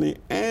County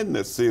and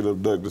the city of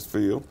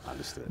Douglasville.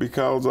 Understood.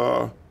 Because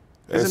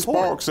as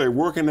Sparks say,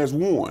 working as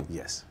one.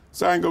 Yes.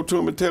 So I can go to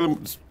him and tell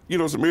him, you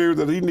know, some areas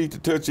that he needs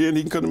to touch in.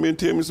 He can come to me and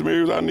tell me some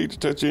areas I need to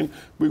touch in.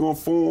 We're gonna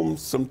form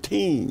some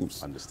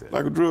teams. Understood.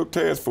 Like a drug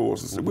task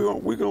force. So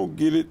we're gonna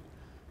get it.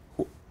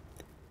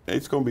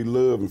 It's gonna be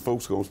love, and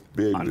folks gonna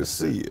be able to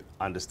see it.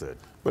 Understood.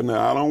 But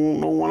now I don't want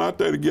no one out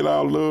there to get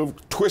our love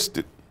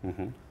twisted.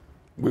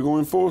 We're gonna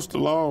enforce the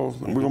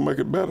laws, and we're gonna make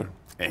it better.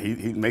 And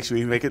he makes sure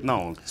he make it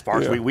known.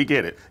 Sparks, we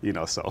get it, you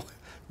know. So,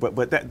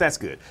 but that's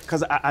good,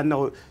 because I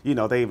know, you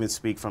know, they even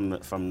speak from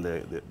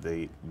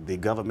the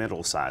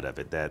governmental side of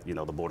it, that, you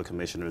know, the Board of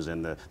Commissioners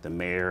and the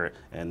mayor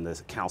and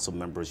the council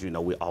members, you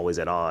know, we're always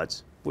at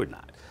odds. We're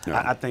not.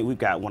 I think we've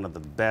got one of the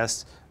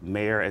best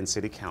mayor and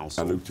city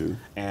council. I do too.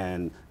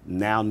 And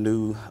now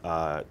new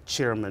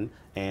chairman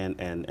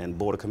and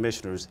Board of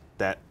Commissioners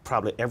that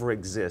probably ever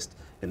exist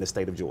in the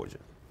state of Georgia.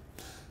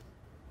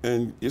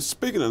 And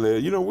speaking of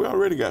that, you know, we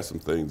already got some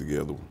things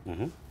together.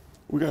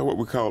 we got what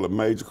we call a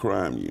major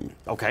crime unit.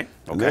 Okay.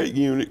 And that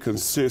unit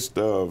consists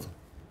of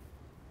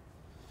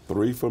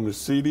 3 from the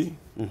city,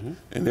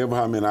 and ever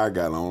how many I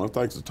got on. I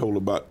think it's a total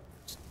about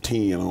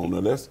 10 on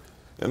there. That's,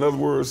 in other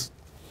words,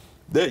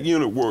 that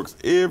unit works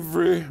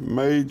every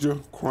major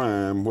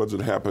crime, whether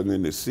it happened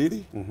in the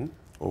city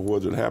or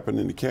whether it happened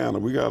in the county.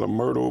 We got a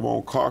murder over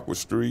on Cockwood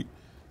Street,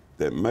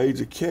 that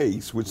major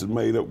case, which is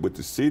made up with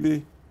the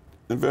city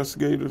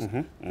investigators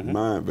and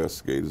my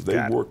investigators. They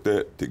work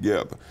that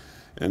together.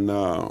 And,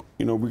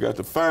 you know, we got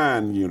the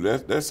fine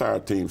unit. That's our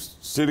team.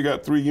 City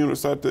got 3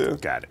 units out there.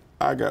 Got it.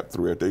 I got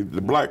 3 out there.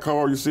 The black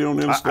car you see on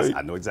the interstate.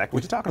 I know exactly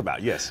what you're talking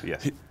about. Yes,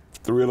 yes.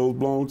 3 of those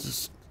belong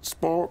to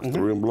Sparks,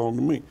 3 of them belong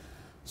to me.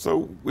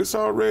 So it's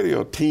already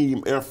a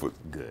team effort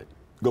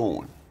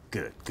going.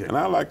 Good. And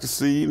I like to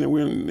see, and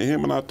when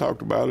him and I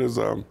talked about it, is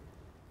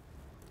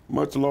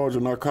much larger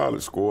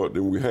narcotics squad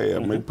than we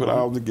have. Maybe put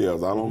ours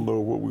together. I don't know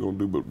what we're going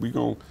to do, but we're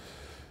going to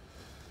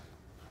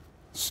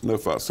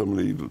snuff out some of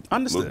these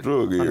little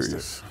drug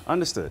areas.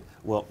 Understood.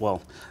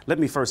 Well, let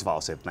me first of all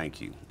say thank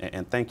you,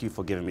 and thank you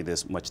for giving me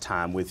this much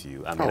time with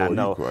you. I mean, I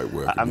know. You're quite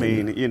welcome. I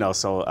mean, you know,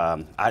 so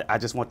I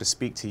just want to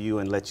speak to you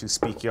and let you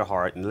speak your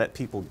heart and let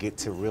people get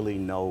to really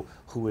know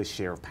who is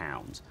Sheriff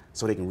Pounds,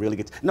 so they can really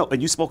get to, no.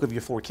 And you spoke of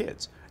your 4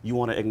 kids. You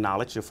want to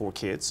acknowledge your 4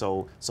 kids,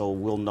 so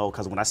we'll know,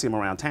 because when I see them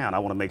around town, I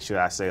want to make sure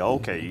I say,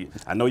 okay,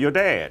 I know your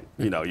dad.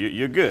 You know,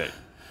 you're good.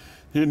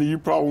 Henry, you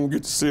probably won't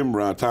get to see him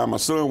around time. My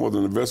son was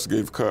an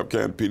investigator for Cobb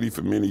County PD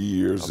for many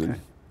years, and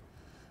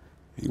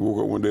he woke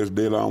up one day and said,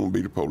 Dad, I don't want to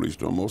be the police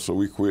no more, so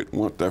we quit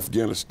and went to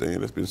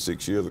Afghanistan. That's been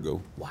 6 years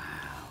ago. Wow.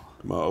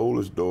 My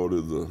oldest daughter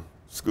is a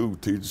school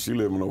teacher. She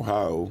lives in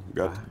Ohio,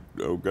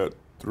 got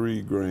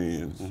 3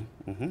 grands.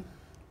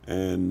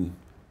 And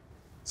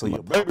so my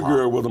baby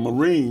girl was a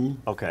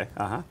Marine. Okay,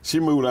 She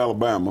moved to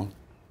Alabama.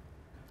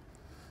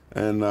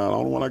 And the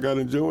only one I got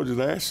in Georgia is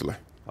Ashley.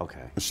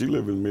 Okay. And she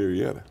lives in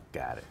Marietta.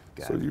 Got it.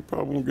 So you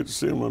probably won't get to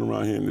see them running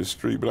around here in this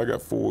street, but I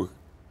got 4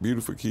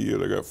 beautiful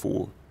kids. I got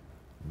 4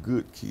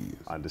 good kids.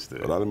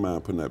 Understood. But I didn't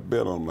mind putting that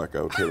bet on them like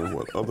I was telling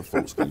what other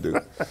folks can do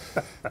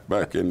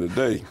back in the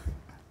day.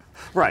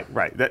 Right.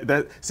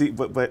 See,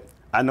 but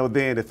I know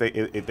then if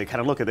they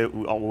kind of look at it,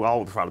 we all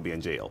would probably be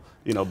in jail,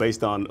 you know,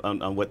 based on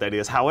what that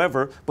is.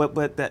 However, but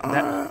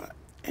that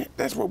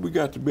that's what we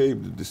got to be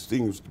able to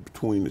distinguish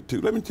between the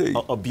two. Let me tell you.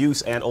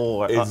 Abuse and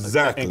or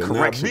exactly. And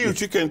correction. Now, abuse,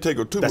 you can't take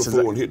a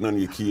 2x4 and hit none of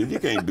your kids. You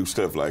can't do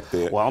stuff like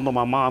that. Well, I know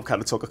my mom kind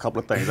of took a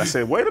couple of things. I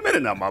said, wait a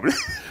minute now, Mom.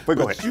 But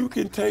go ahead. You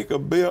can take a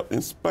belt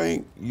and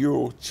spank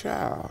your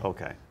child.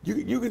 Okay.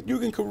 You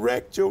can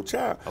correct your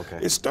child. Okay.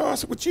 It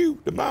starts with you.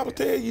 The Bible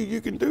tells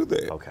you can do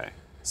that. Okay.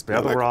 Spare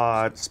the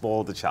rod,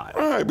 spoil the child.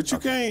 All right, but you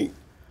can't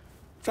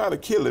try to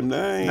kill him.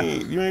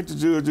 You ain't the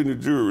judge and the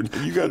jury.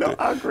 You got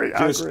to I agree.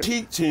 just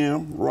teach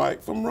him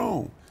right from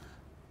wrong.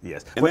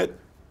 Yes. And that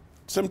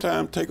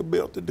sometimes take a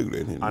belt to do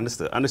that.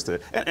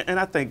 Understood. And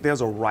I think there's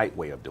a right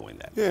way of doing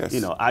that. Yes.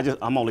 You know,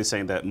 I'm only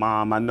saying that,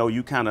 Mom, I know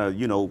you kind of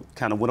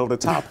went over the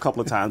top a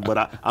couple of times,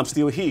 but I'm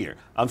still here.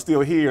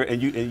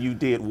 And you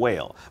did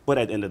well. But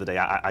at the end of the day,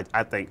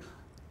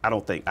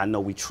 I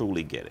know we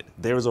truly get it.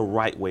 There's a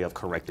right way of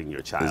correcting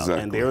your child,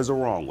 exactly. And there's a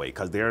wrong way,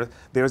 because there's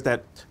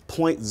that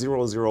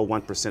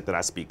 0.001% that I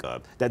speak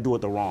of that do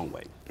it the wrong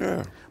way.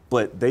 Yeah.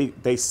 But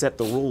they set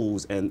the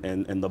rules and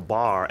the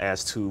bar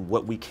as to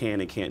what we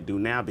can and can't do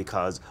now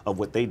because of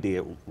what they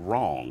did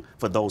wrong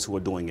for those who are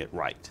doing it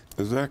right.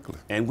 Exactly.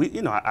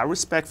 And I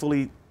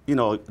respectfully,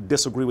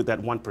 disagree with that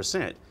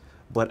 1%.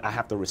 But I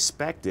have to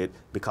respect it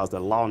because the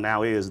law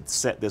now is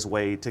set this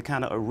way to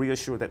kind of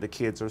reassure that the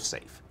kids are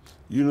safe.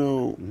 You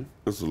know,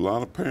 there's a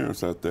lot of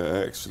parents out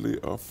there actually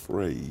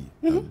afraid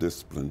of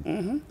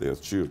disciplining their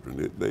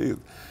children.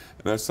 And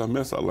that's something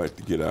else I like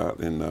to get out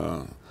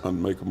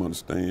and make them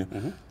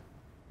understand.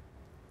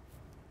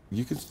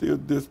 You can still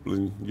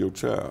discipline your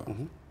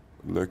child.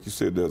 Like you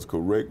said, there's a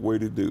correct way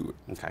to do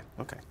it.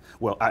 Okay.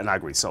 Well, I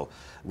agree. So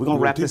we're going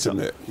to wrap this up.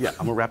 Yeah, I'm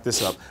going to wrap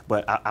this up.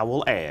 But I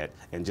will add,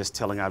 and just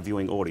telling our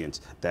viewing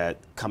audience, that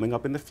coming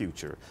up in the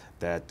future,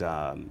 that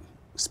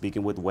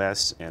speaking with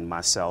Wes and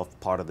myself,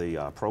 part of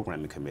the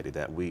programming committee,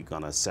 that we're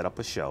going to set up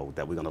a show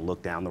that we're going to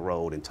look down the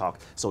road and talk.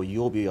 So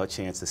you'll be a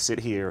chance to sit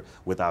here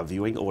with our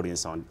viewing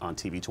audience on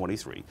TV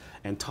 23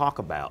 and talk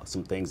about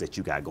some things that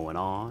you got going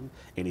on,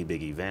 any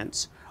big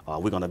events.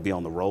 We're going to be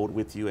on the road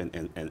with you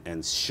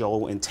and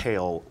show and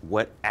tell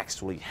what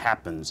actually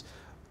happens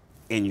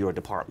in your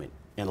department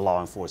in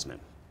law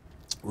enforcement.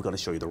 We're going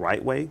to show you the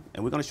right way,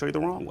 and we're going to show you the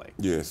wrong way.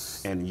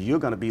 Yes. And you're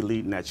going to be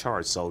leading that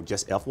charge. So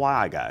just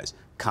FYI, guys,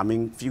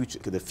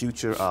 the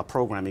future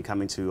programming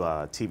coming to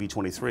TV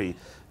 23,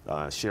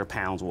 Sheriff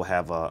Pounds will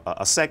have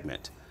a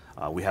segment.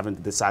 We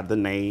haven't decided the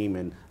name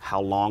and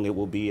how long it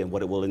will be and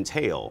what it will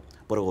entail,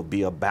 but it will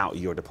be about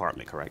your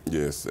department, correct?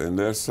 Yes, and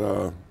that's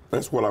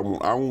what I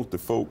want. I want the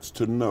folks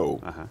to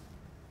know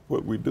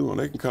what we're doing.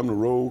 They can come to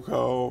roll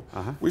call.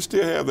 We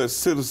still have that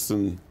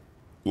citizen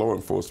law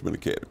enforcement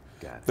academy.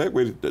 That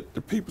way,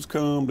 the peoples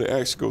come, they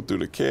actually go through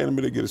the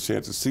academy, they get a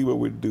chance to see what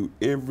we do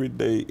every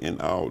day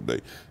and all day.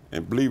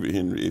 And believe it,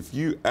 Henry, if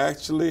you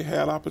actually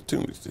had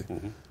opportunity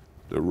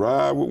to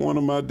ride with one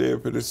of my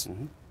deputies,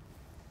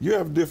 you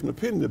have a different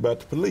opinion about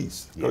the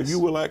police. Yes. You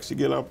will actually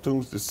get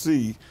opportunities to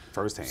see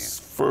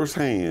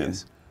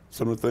firsthand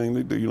some of the things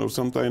they do. You know,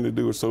 some things they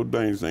do are so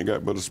dangerous, they ain't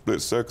got but a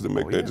split second to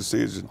make that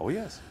decision. Oh,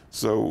 yes.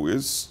 So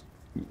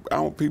I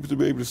want people to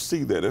be able to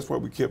see that. That's why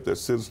we kept that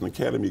Citizen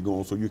Academy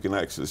going, so you can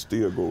actually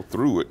still go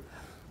through it.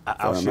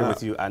 I'll share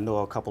with you, I know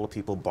a couple of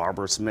people,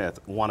 Barbara Smith,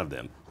 one of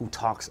them, who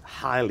talks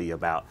highly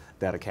about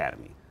that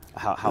academy.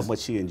 How much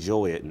she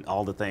enjoyed it and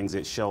all the things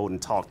it showed and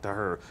taught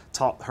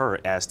her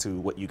as to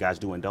what you guys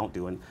do and don't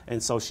do.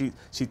 And so she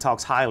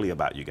talks highly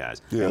about you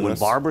guys. Yeah, and when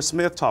Barbara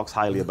Smith talks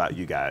highly about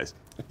you guys,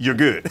 you're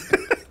good.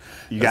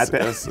 You got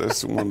that?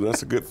 That's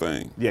a good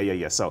thing.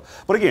 Yeah. So,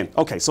 but again,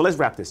 okay, so let's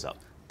wrap this up.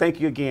 Thank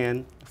you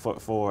again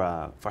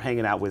for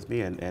hanging out with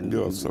me, and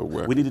you're so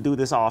welcome. We need to do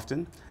this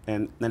often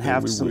and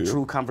have some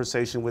true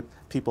conversation with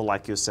people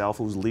like yourself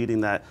who's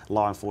leading that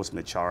law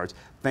enforcement charge.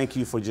 Thank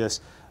you for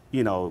just,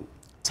 you know,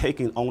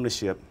 taking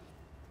ownership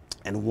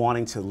and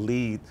wanting to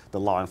lead the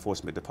law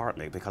enforcement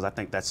department, because I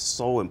think that's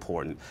so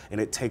important,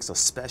 and it takes a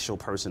special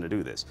person to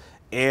do this.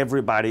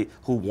 Everybody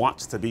who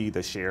wants to be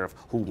the sheriff,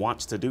 who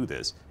wants to do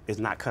this, is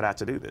not cut out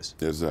to do this.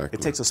 Exactly.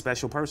 It takes a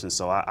special person.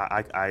 So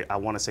I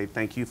want to say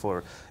thank you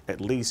for at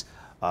least,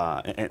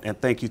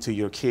 and thank you to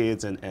your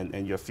kids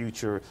and your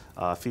future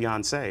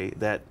fiance,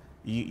 that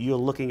you're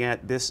looking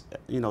at this,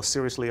 you know,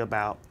 seriously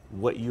about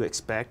what you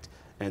expect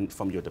and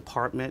from your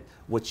department,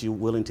 what you're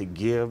willing to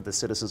give the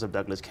citizens of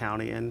Douglas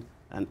County, and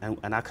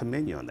I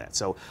commend you on that.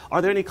 So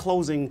are there any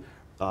closing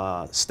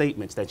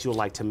statements that you'd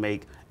like to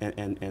make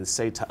and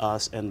say to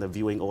us and the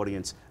viewing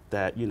audience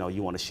that, you know,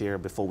 you want to share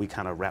before we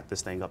kind of wrap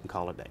this thing up and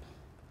call it a day?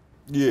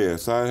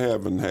 Yes, I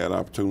haven't had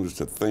opportunities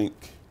to thank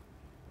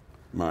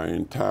my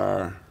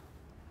entire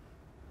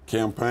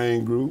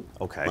campaign group,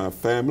 my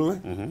family,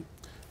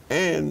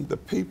 and the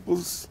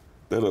peoples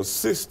that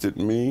assisted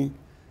me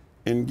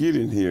in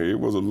getting here. It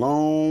was a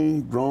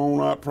long,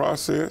 drawn-out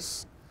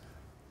process,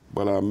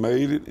 but I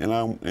made it, and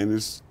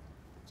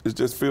it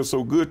just feels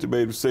so good to be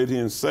able to sit here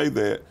and say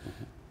that,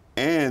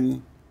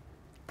 and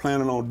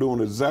planning on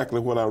doing exactly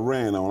what I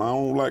ran on. I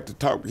don't like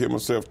to hear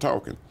myself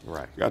talking.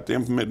 Right. Got to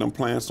implement them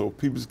plans so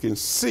people can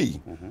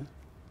see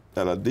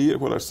that I did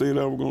what I said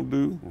I was going to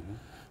do.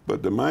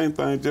 But the main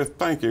thing, just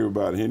thank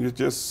everybody, and it's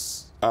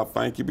just, I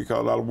thank you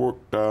because I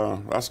worked,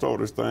 I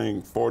started this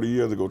thing 40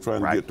 years ago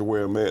trying to get to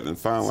where I'm at, and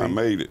finally I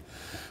made it.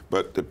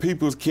 But the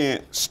people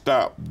can't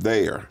stop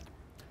there.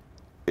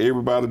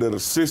 Everybody that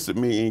assisted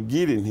me in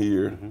getting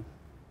here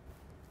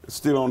is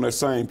still on that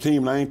same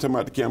team, and I ain't talking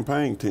about the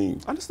campaign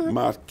team. Understood.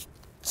 My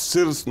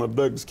citizen of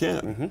Douglas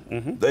County.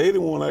 They the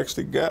one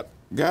actually got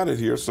it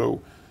here,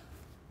 so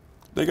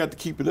they got to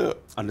keep it up.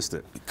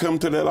 Understood. Come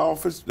to that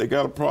office, they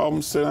got a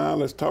problem, sit down,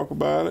 let's talk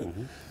about it.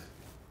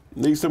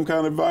 Need some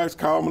kind of advice,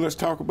 call me, let's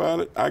talk about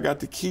it. I got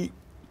to keep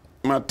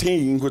my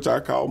team, which I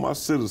call my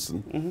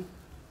citizen,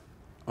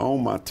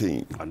 on my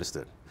team.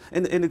 Understood.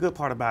 And the good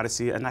part about it,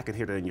 see, and I can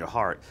hear that in your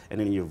heart and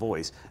in your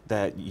voice,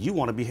 that you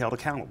want to be held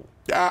accountable.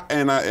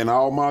 And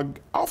all my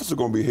officers are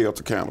going to be held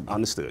accountable.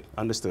 Understood.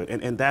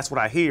 And that's what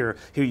I hear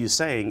you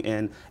saying,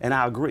 and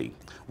I agree.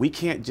 We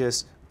can't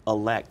just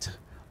elect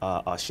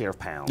Sheriff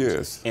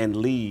Pounds and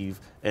leave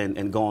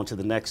and go on to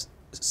the next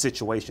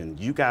situation.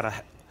 You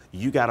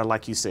gotta,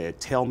 like you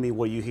said, tell me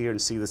where you hear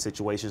and see the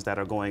situations that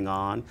are going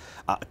on,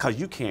 because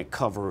you can't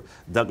cover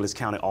Douglas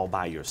County all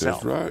by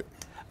yourself. That's right.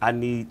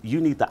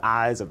 You need the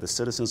eyes of the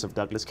citizens of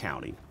Douglas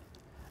County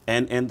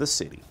and the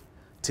city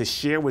to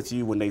share with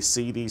you when they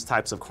see these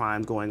types of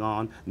crimes going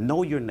on.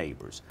 Know your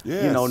neighbors.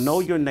 Yes. You know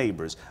your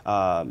neighbors.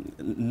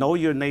 Know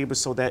your neighbors,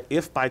 so that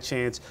if by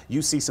chance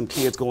you see some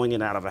kids going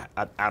in out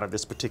of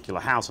this particular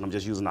house, and I'm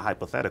just using a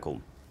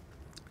hypothetical,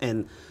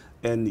 and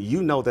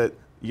you know that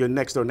your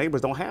next door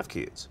neighbors don't have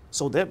kids,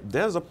 so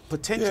there's a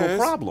potential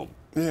problem.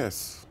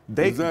 Yes.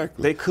 They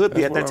could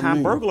be at that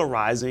time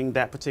burglarizing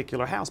that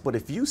particular house. But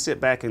if you sit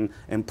back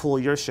and pull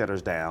your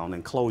shutters down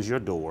and close your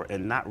door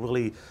and not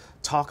really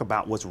talk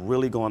about what's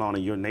really going on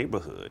in your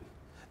neighborhood,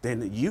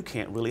 then you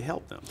can't really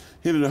help them.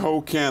 The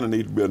whole county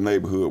needs to be a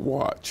neighborhood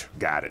watch.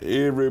 Got it.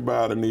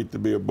 Everybody needs to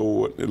be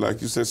aboard.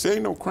 Like you said, there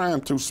ain't no crime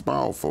too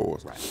small for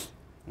us. Right.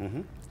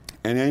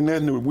 And ain't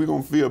nothing we're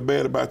going to feel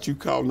bad about you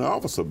calling the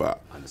office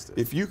about. Understood.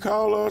 If you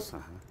call us,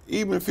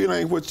 even if it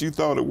ain't what you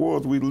thought it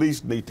was, we at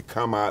least need to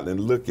come out and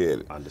look at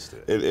it.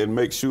 Understood. And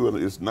make sure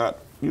that it's not,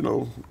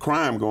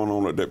 crime going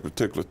on at that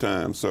particular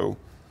time. So,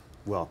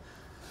 well,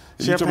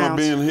 you talking about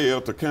being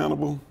held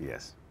accountable?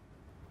 Yes.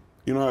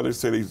 You know how they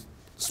say these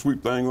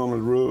sweep things on the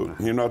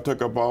rug? I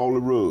took up all the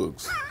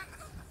rugs.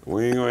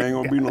 We ain't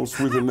gonna be no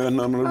sweeping nothing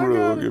under the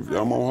rug. I'm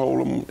gonna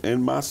hold them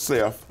and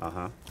myself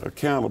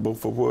accountable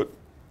for what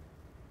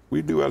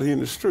we do out here in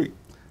the street.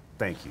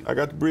 Thank you. I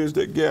got to bridge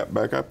that gap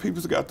back. Our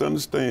people's got to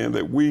understand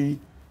that we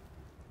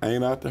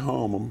ain't out to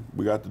harm them.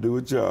 We got to do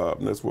a job,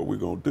 and that's what we're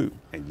going to do.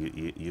 And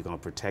you're going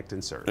to protect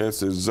and serve.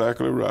 That's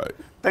exactly right.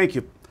 Thank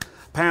you.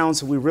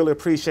 Pounds, we really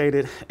appreciate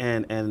it.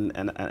 And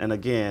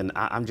again,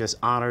 I'm just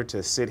honored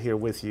to sit here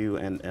with you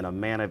and a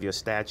man of your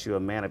stature, a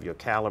man of your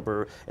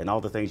caliber, and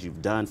all the things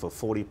you've done for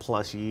 40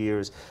 plus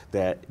years,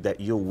 that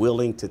you're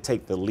willing to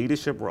take the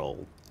leadership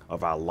role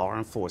of our law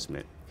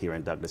enforcement here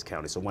in Douglas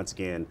County. So once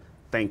again,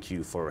 thank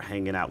you for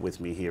hanging out with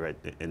me here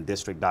in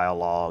District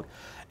Dialogue.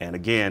 And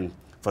again,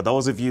 for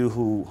those of you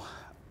who,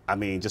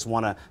 just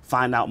want to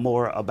find out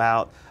more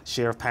about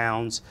Sheriff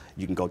Pounds,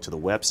 you can go to the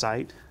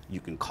website, you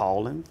can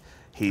call him.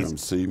 Come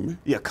see me.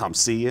 Yeah, come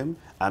see him.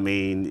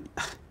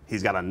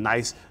 He's got a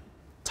nice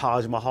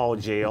Taj Mahal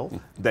jail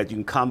that you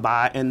can come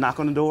by and knock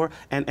on the door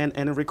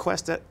and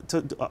request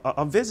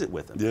a visit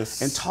with him.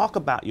 Yes. And talk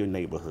about your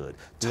neighborhood.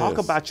 Talk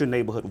about your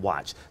neighborhood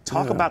watch.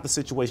 Talk about the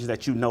situations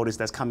that you notice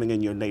that's coming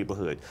in your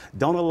neighborhood.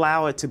 Don't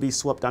allow it to be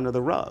swept under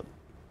the rug.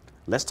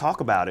 Let's talk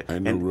about it.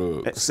 Ain't no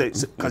rugs.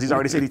 Because he's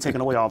already said he's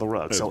taking away all the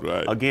rugs. So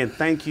right. Again,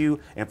 thank you.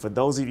 And for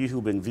those of you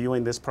who've been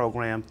viewing this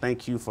program,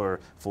 thank you for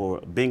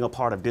being a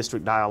part of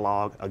District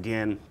Dialogue.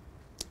 Again,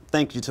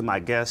 thank you to my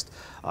guest,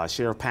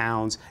 Sheriff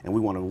Pounds, and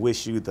we want to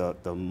wish you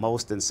the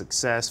most in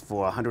success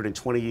for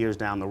 120 years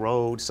down the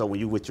road. So when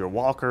you with your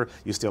walker,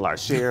 you're still our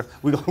sheriff.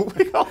 We're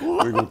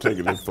gonna take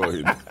it in for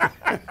you.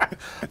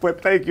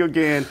 But thank you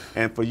again,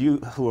 and for you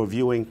who are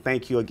viewing,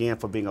 thank you again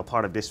for being a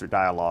part of District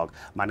Dialogue.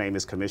 My name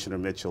is Commissioner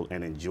Mitchell,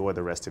 and enjoy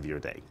the rest of your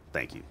day.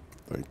 Thank you.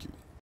 Thank you.